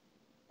in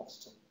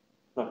Boston,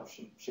 not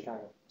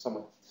Chicago,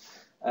 somewhere.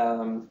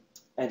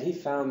 And he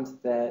found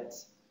that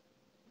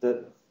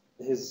the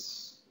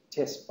his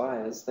test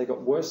buyers, they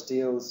got worse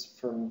deals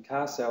from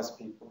car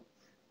salespeople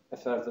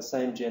if they're of the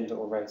same gender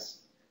or race.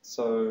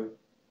 So,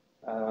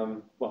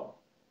 well,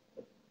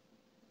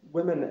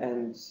 women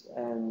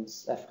and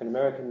African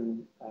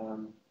American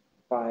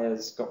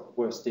buyers got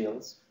worse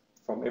deals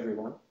from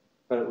everyone,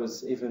 but it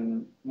was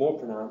even more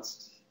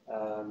pronounced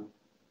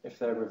if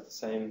they were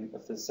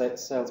if the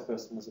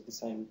salesperson was of the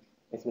same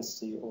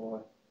ethnicity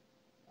or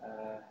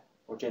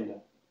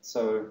gender.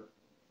 So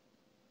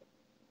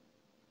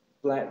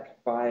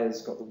black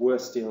buyers got the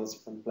worst deals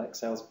from black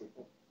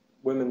salespeople.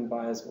 Women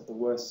buyers got the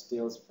worst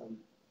deals from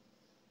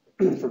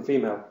from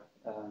female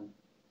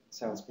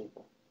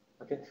salespeople.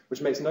 Okay,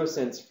 which makes no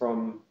sense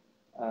from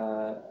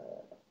the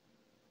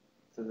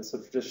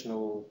sort of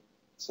traditional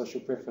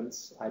social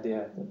preference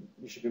idea that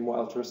you should be more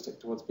altruistic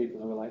towards people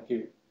who are like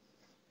you.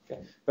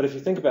 Okay, but if you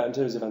think about it in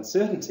terms of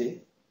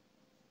uncertainty,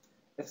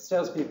 if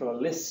salespeople are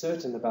less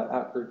certain about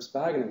out-group's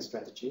bargaining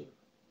strategy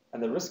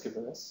and they're risk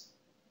averse,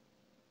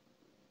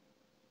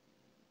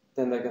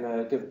 then they're going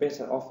to give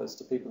better offers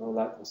to people who are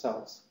like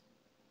themselves,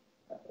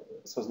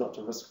 so as not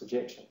to risk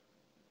rejection.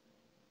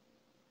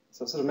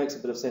 So it sort of makes a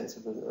bit of sense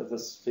of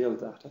this field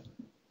data.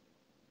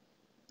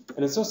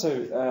 And it's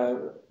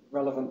also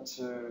relevant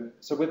to,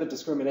 so whether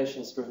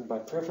discrimination is driven by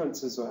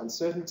preferences or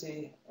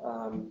uncertainty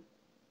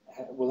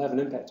will have an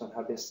impact on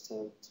how best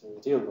to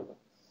deal with it.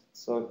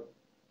 So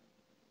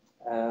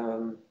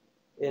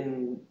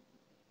in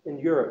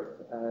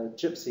Europe,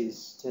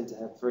 gypsies tend to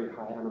have very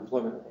high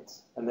unemployment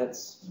rates, and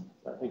that's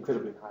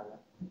incredibly high.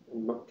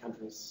 In most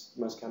countries,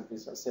 like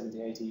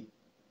 70–80%.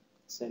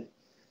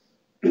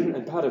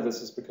 And part of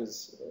this is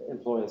because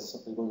employers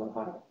simply will not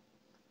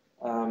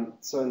hire.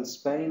 So in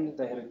Spain,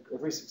 they had a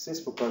very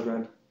successful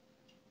program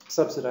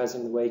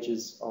subsidizing the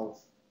wages of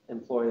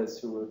employers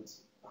who would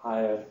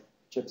hire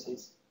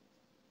gypsies.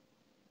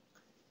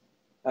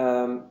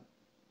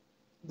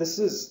 This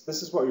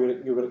is what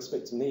you would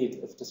expect to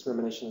need if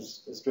discrimination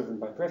is driven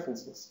by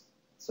preferences.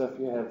 So if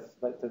you have,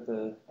 like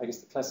I guess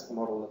the classic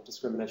model of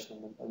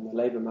discrimination in the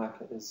labour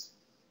market is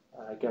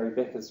Gary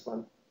Becker's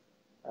one,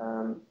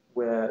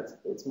 where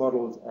it's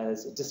modeled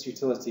as a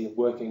disutility of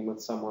working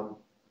with someone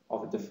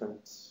of a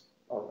different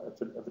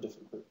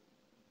group.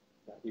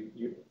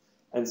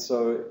 And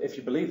so if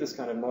you believe this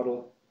kind of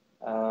model,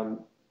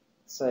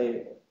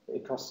 say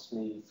it costs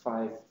me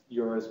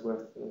 €5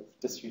 worth of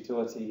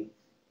disutility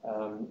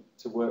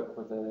to work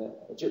with a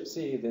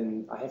gypsy,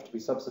 then I have to be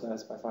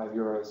subsidized by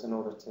 €5 in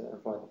order to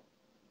employ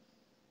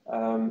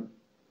them.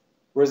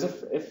 Whereas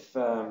if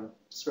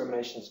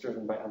discrimination is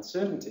driven by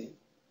uncertainty,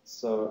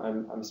 so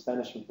I'm a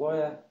Spanish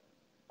employer,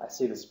 I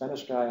see the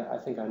Spanish guy, I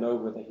think I know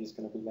whether he's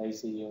going to be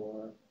lazy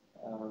or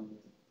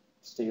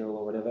steal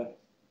or whatever.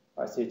 If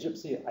I see a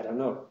gypsy, I don't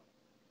know,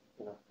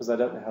 because I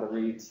don't know how to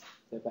read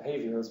their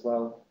behavior as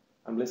well.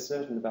 I'm less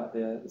certain about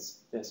their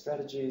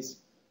strategies.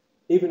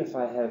 Even if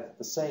I have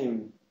the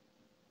same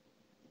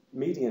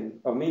mean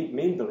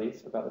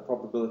belief about the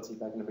probability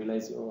they're going to be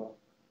lazy or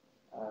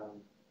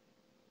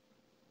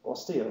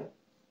steal,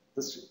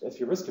 if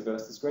you're risk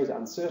averse, this greater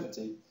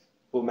uncertainty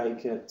will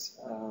make it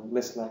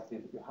less likely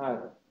that you hire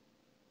them.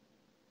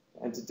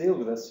 And to deal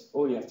with this,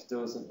 all you have to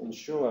do is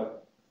insure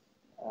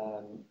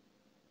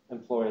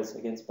employers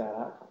against bad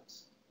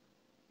outcomes.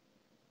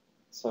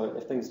 So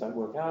if things don't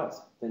work out,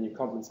 then you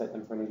compensate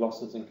them for any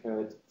losses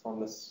incurred from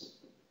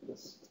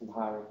from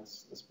hiring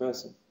this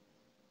person,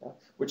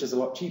 which is a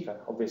lot cheaper,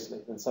 obviously,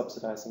 than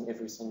subsidizing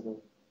every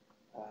single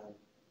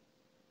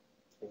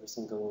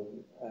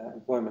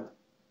employment.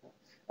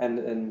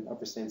 And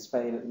obviously in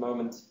Spain at the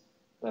moment,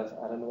 I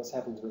don't know what's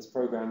happened to this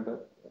program,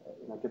 but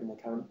given the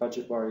current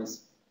budget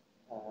worries,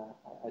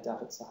 I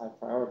doubt it's a high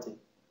priority.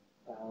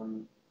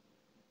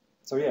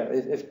 So yeah,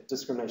 if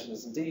discrimination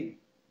is indeed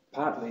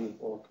partly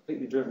or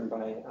completely driven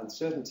by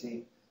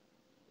uncertainty,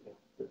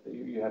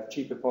 you have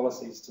cheaper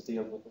policies to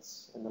deal with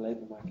this in the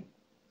labour market.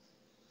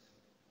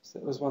 So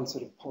that was one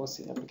sort of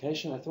policy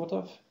application I thought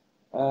of.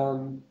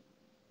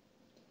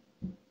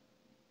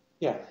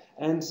 Yeah,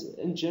 and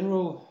in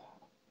general,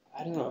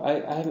 I don't know,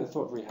 I haven't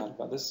thought very hard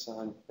about this, so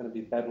I'm going to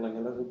be babbling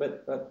a little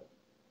bit, but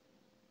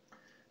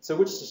so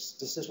which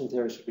decision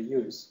theory should we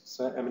use?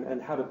 So,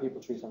 and how do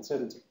people treat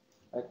uncertainty?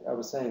 Like I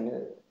was saying,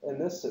 in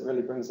this, it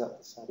really brings up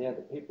this idea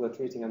that people are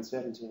treating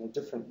uncertainty in a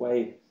different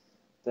way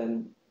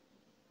than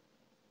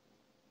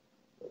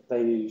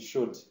they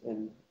should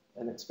in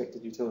an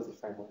expected utility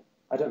framework.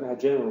 I don't know how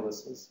general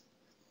this is,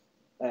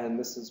 and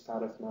this is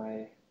part of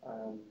my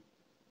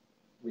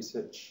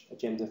research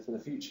agenda for the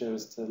future,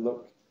 is to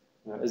look,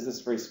 is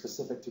this very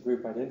specific to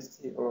group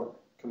identity, or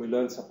can we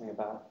learn something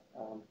about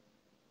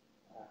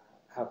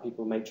how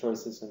people make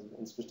choices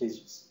in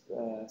strategic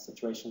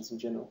situations in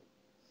general?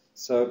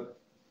 So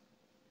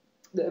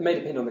it may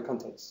depend on the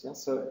context. Yeah?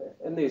 So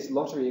in these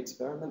lottery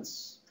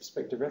experiments,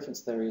 prospective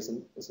reference theory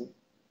isn't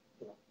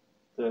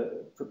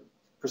the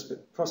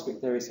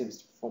prospect theory seems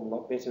to perform a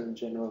lot better in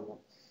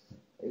general.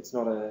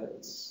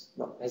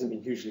 Hasn't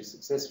been hugely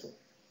successful.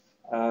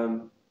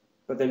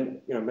 But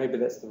then maybe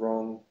that's the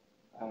wrong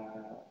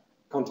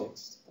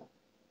context.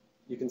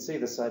 you can see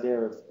this idea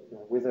of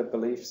whether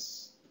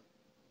beliefs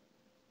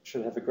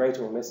should have a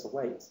greater or lesser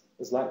weight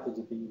is likely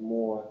to be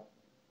more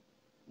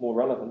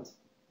relevant,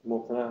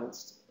 more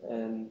pronounced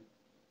in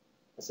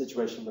a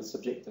situation with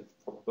subjective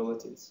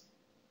probabilities.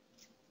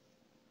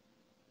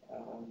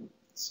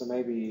 So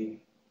maybe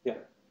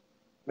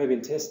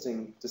in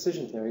testing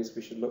decision theories,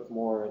 we should look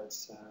more at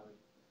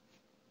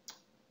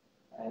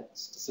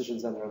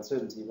decisions under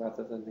uncertainty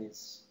rather than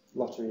these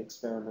lottery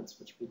experiments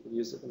which people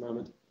use at the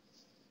moment.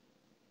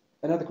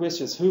 Another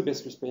question is who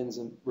best responds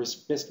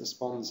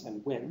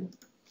and when.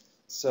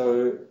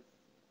 So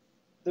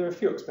there are a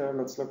few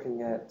experiments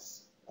looking at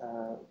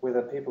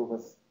whether people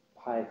with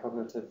high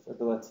cognitive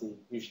ability,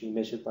 usually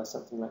measured by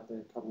something like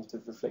the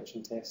cognitive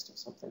reflection test or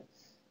something,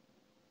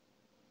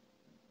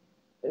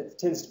 it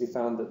tends to be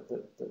found that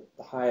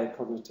the higher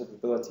cognitive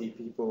ability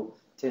people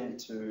tend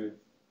to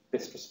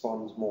best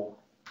respond more.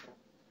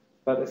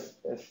 But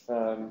if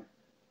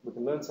we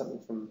can learn something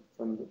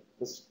from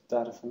this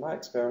data from my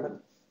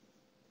experiment,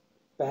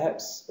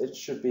 perhaps it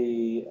should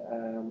be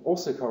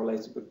also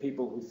correlated with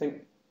people who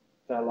think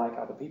they're like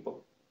other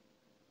people.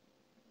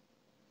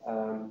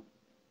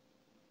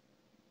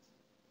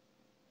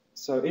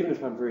 So even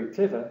if I'm very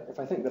clever, if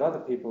I think that other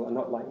people are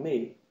not like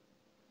me,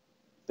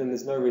 then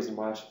there's no reason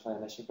why I should play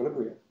Nash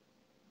Equilibrium.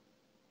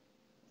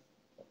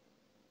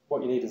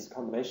 What you need is a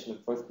combination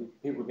of both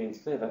people being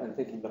clever and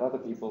thinking that other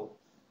people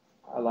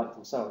are like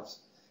themselves.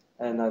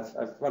 And I've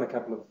run a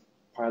couple of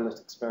pilot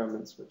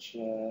experiments which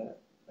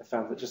I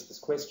found that just this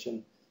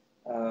question,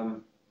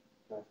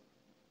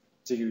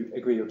 do you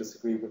agree or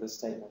disagree with this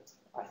statement?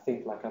 I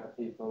think like other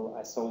people,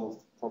 I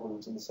solve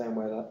problems in the same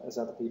way as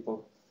other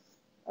people.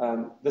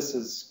 This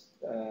is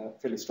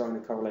fairly strongly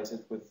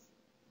correlated with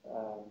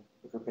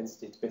the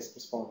propensity to best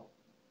respond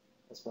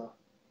as well.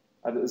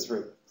 It's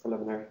very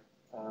preliminary.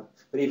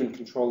 But even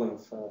controlling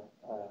for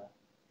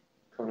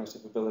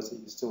cognitive ability,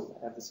 you still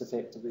have this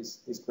effect of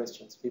these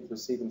questions. People who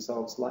see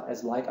themselves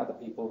as like other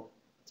people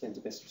tend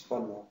to best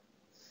respond more.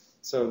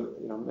 So,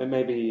 it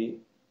may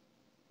be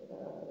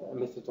a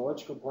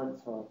methodological point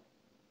for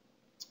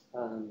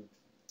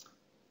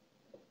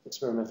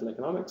experimental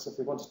economics. If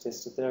we want to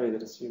test a theory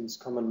that assumes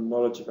common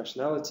knowledge of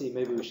rationality,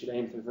 maybe we should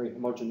aim for very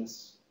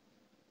homogeneous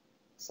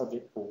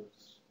subject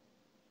pools,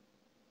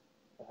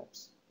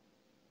 perhaps.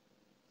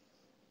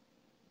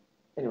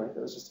 Anyway,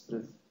 that was just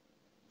a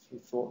few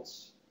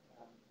thoughts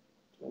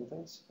to end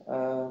things.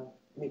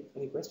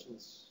 Any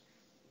questions?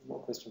 More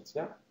questions?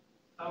 Yeah?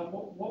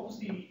 What was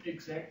the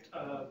exact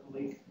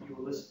belief you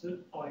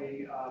elicited?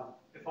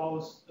 If I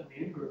was in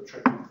the in-group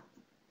treatment,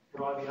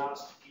 would I be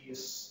asked to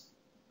guess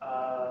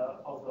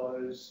of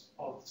those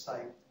of the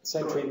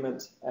same group?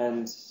 Treatment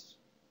and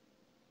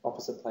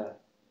opposite player.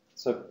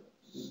 So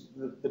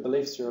the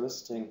beliefs you're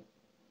eliciting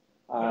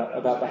are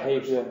about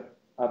behavior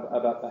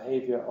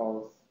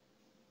of.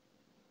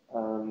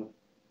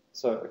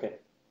 So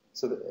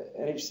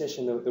in each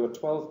session there were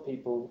 12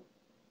 people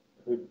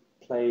who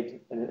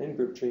played in an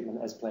in-group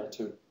treatment as player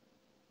 2.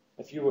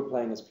 If you were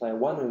playing as player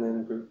 1 in an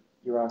in-group,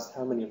 you were asked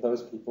how many of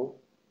those people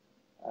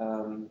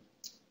do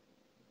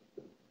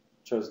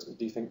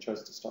you think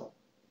chose to stop?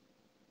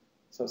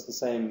 So it's the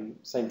same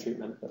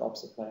treatment but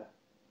opposite player.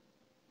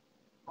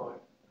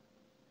 Right.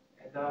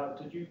 And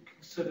did you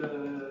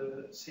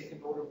consider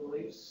second order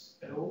beliefs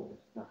at all?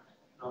 No.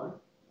 No?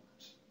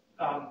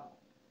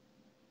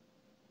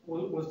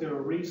 Was there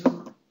a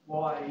reason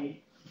why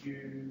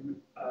you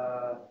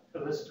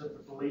elicited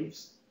the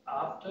beliefs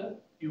after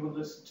you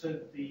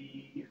elicited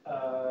the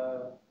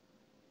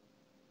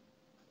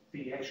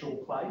actual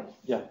play?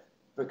 Yeah,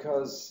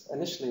 because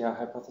initially our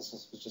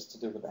hypothesis was just to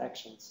do with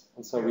actions,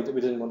 and so we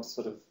didn't want to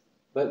sort of.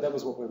 That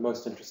was what we were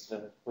most interested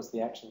in, was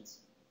the actions.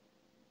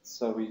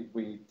 So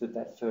we did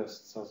that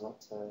first, so as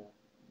not to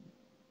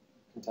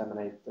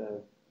contaminate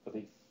the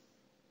belief.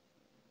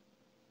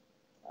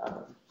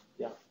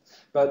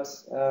 But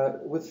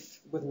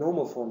with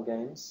normal form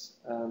games,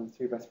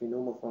 3x3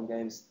 normal form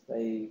games,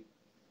 there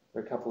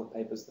are a couple of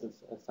papers that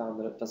have found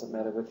that it doesn't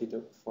matter whether you do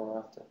it before or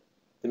after.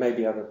 There may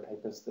be other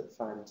papers that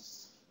find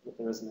that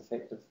there is an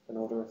effect of an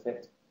order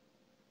effect,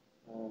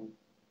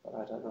 but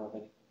I don't know of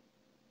any.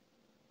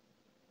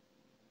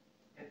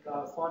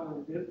 And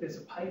finally, there's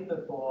a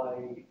paper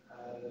by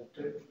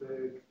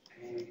Dirkberg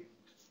and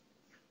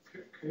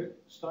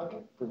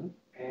Kirkstoker,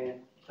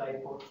 and they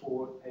put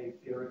forward a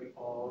theory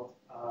of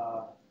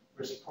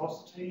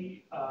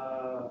reciprocity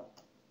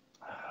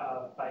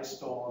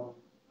based on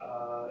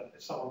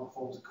if someone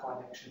performs a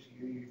kind action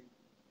to you,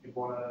 you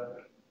want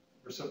to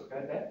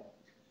reciprocate that.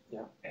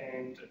 Yeah.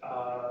 And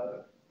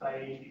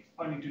they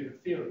only do the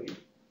theory,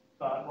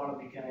 but one of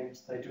the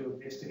games they do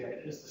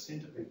investigate is the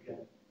Centipede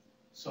game.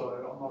 So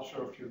I'm not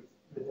sure if you've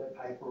read that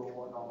paper or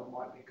whatnot. It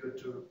might be good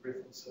to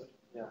reference it.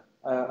 Yeah,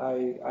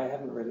 I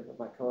haven't read it, but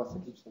my co-author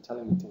keeps on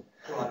telling me to.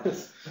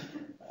 Right.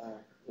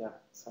 Yeah,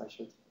 so I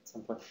should at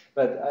some point.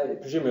 But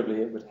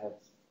presumably it would have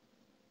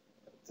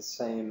the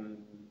same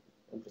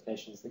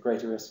implications. The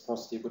greater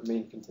reciprocity would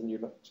mean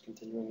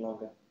continuing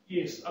longer.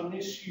 Yes,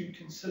 unless you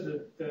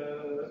considered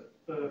the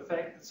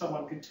fact that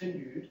someone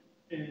continued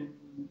in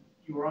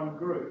your own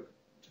group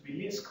to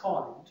be less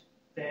kind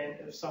than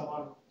if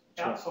someone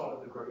outside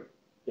of the group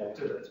did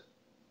it.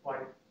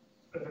 Like,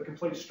 if a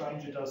complete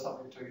stranger does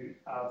something for you,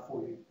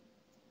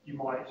 you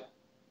might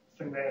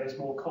think that is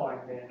more kind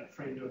than a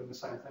friend doing the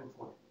same thing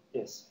for you.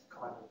 Yes.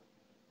 Kind of.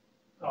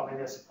 I mean,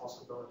 that's a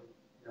possibility.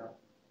 Yeah.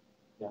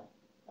 Yeah.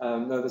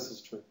 No, this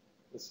is true.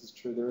 This is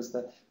true. There is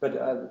that, but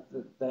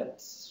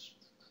that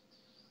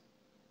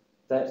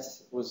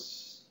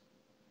was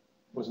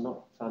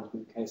not found to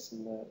be the case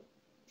in the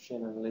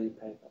Shannon Lee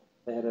paper.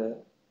 They had a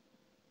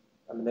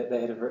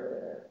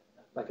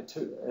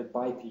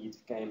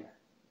biped game.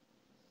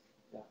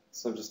 Yeah.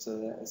 So just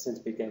a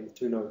centipede game with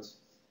two nodes,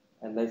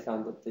 and they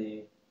found that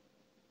the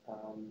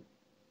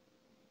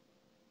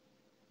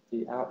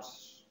out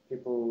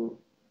people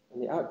in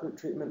the out-group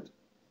treatment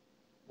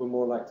were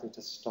more likely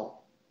to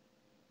stop,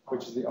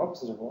 which is the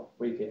opposite of what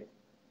we get.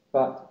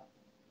 But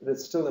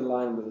it's still in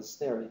line with this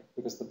theory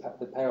because the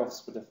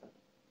payoffs were different.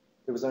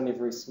 There was only a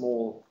very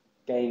small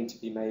gain to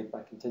be made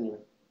by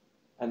continuing.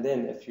 And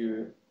then if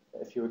you're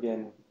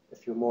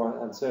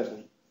more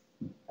uncertain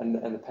and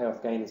the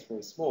payoff gain is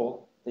very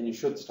small, then you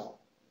should stop.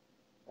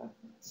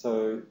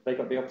 So they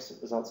got the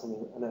opposite results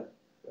in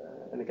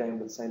a game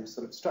with the same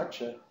sort of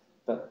structure,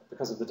 but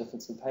because of the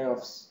difference in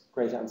payoffs,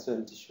 greater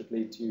uncertainty should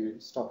lead to you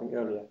stopping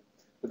earlier.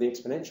 With the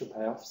exponential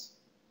payoffs,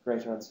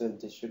 greater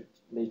uncertainty should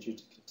lead you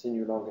to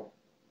continue longer.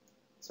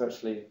 So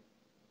actually,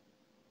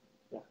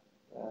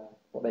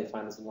 what they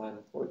find is in line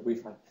with what we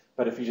find.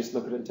 But if you just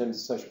look at it in terms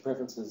of social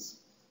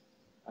preferences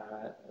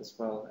as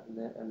well,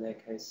 in their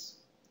case,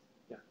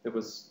 there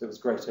was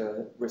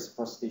greater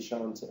reciprocity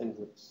shown to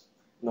in-groups,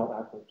 not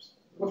out-groups.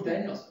 What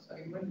Daniel says,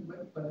 when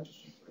I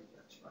just like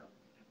that, right?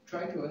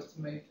 Try to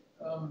estimate.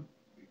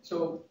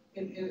 So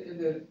in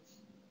the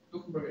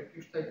Lukenberg and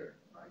Kirchsteiger,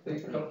 right? They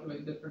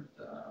calculate different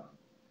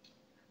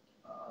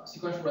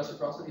sequential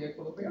reciprocity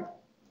equilibria,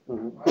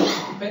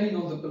 right? Depending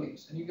on the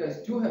beliefs, and you guys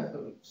do have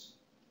beliefs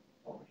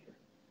over here,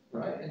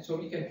 right? And so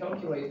we can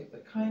calculate the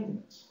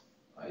kindness,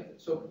 right?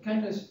 So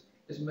kindness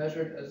is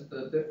measured as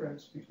the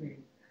difference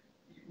between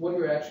what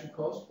your action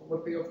cost,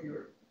 what payoff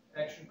your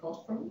action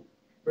cost from you,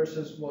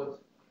 versus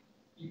what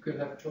you could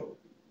have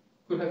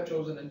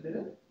chosen and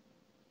didn't,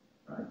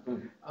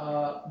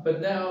 right?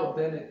 But now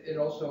then it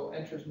also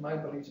enters my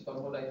beliefs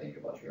about what I think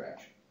about your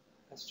action.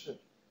 That's true.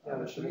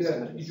 So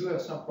you do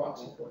have some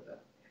proxy for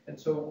that. And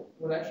so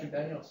what actually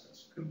Daniel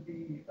says could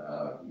be,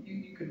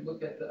 you could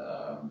look at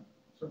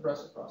sort of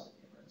reciprocity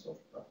and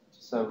social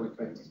preferences. So we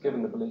could,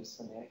 given the beliefs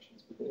and the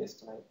actions, we could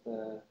estimate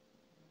the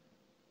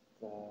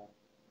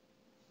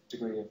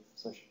degree of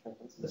social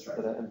preferences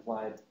that are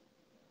implied.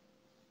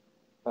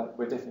 But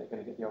we're definitely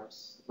going to get the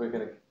opposite.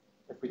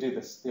 If we do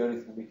this, the only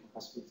thing we can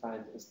possibly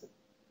find is that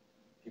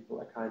people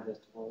are kinder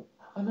toward.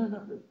 Oh no,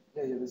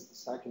 there's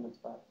this argument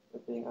about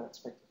it being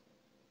unexpected.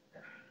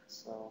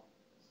 So,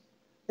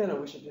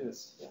 we should do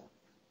this. Yeah.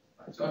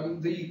 So I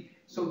mean,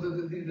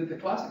 the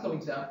classical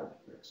example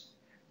here is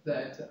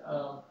that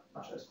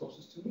Masha is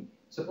closest to me.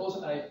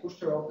 Suppose I pushed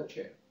her off the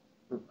chair,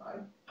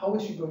 right? How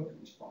is she going to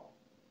respond?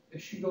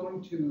 Is she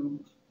going to?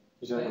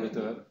 You don't want to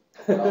do it.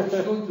 Well,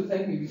 she's going to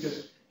thank me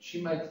because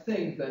she might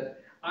think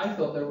that I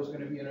thought there was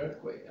going to be an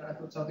earthquake and I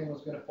thought something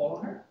was going to fall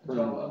on her, and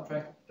so I'm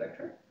trying to protect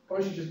her. Or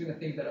is she just going to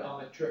think that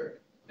I'm a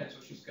jerk, and so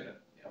she's going to,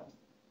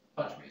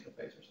 punch me in the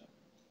face or something?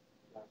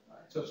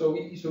 Right.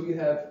 So we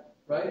have,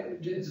 right?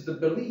 It's the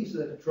beliefs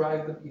that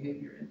drive the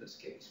behavior in this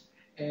case,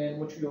 and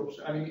what you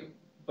observe.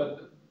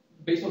 But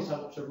based on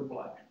some observable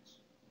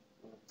actions.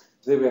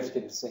 So then we have to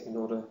get into second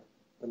order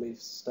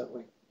beliefs, don't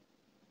we? I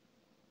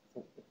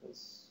think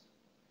because.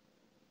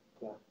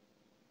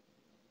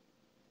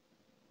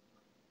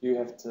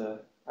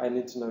 I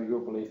need to know your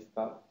belief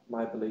about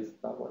my belief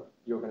about what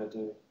you're going to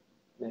do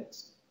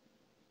next.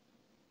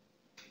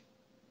 It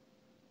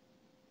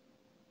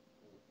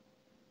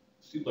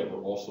seems like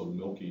we're also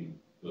milking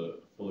the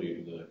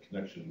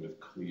connection with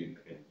Klee and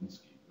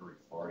Kandinsky very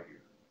far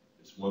here.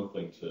 It's one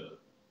thing to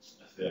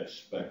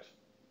expect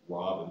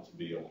Robin to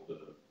be able to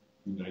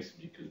be nice to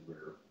me because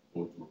we're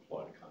both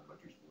reply to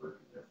Conventer's work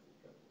and therefore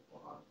we have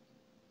a bond.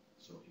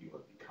 So he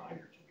would be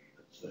kinder to me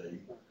than say,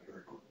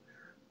 very good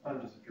there. I'm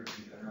just a jerk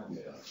in general.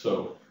 Yeah.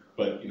 So,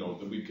 but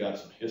that we've got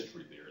some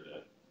history there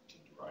that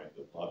can drive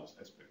a lot of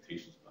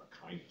expectations about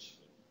kindness.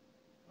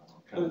 But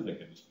I'm kind of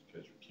thinking just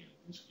because you're a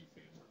Kandinsky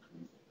fan or a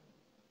Klee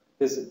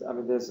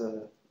fan. There's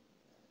a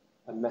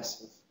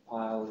massive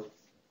pile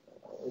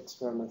of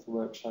experimental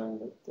work showing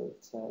that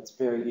it's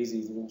very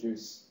easy to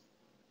induce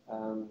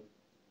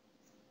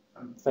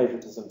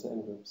favoritism to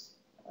in-groups.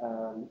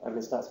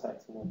 It starts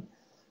back in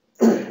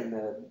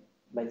the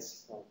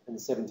in the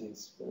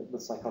 70s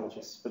with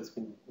psychologists, but it's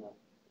been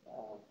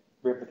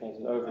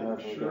replicated over and over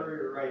again. I'm sure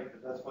you're right,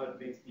 but that's what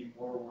makes me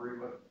more worried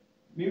about.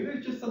 Maybe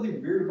there's just something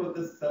weird about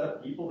this set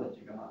of people that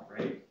you got,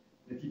 right?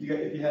 If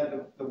you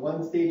had the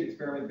one stage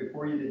experiment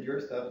before you did your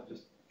stuff,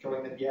 just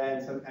showing that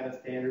in some kind of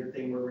standard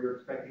thing where we were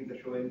expecting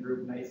to show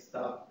in-group nice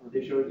stuff,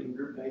 they showed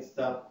in-group nice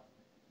stuff,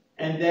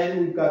 and then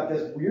we've got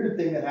this weird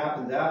thing that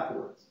happens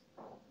afterwards.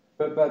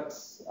 But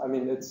I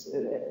mean,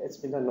 it's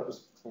been done not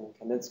just for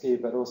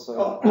Kandinsky, but also.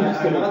 Oh,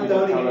 I'm not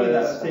doubting any of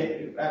that. I'm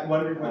saying, I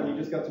wondered when you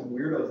just got some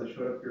weirdos that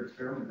showed up to your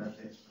experiment that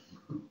day.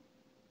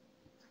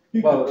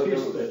 Well,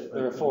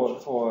 there are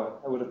four.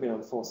 It would have been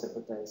on 4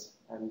 separate days,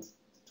 and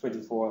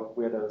 24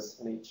 weirdos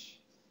in each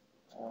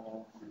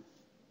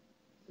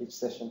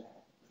session.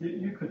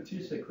 You could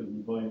test that, couldn't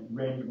you, by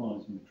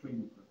randomising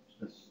between the groups?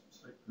 That's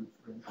state groups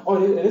randomised.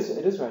 Oh, it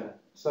is random.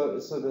 So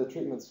the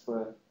treatments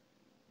were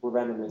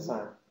randomly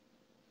assigned.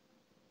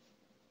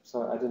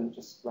 So I didn't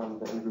just run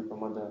the in-group on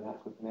one day and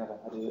out-group on the other.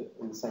 I did it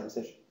in the same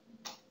session.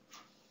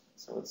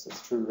 So it's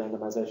true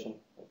randomization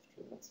of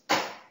treatments.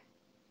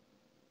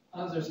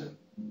 There's a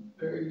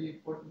very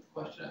important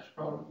question.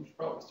 We should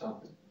probably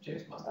stop with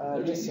James must.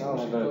 Yes, I'll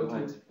have a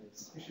pint,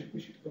 please. We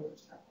should go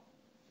to that.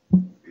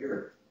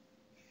 Beer.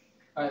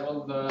 All right,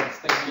 well,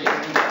 thank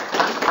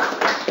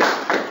you.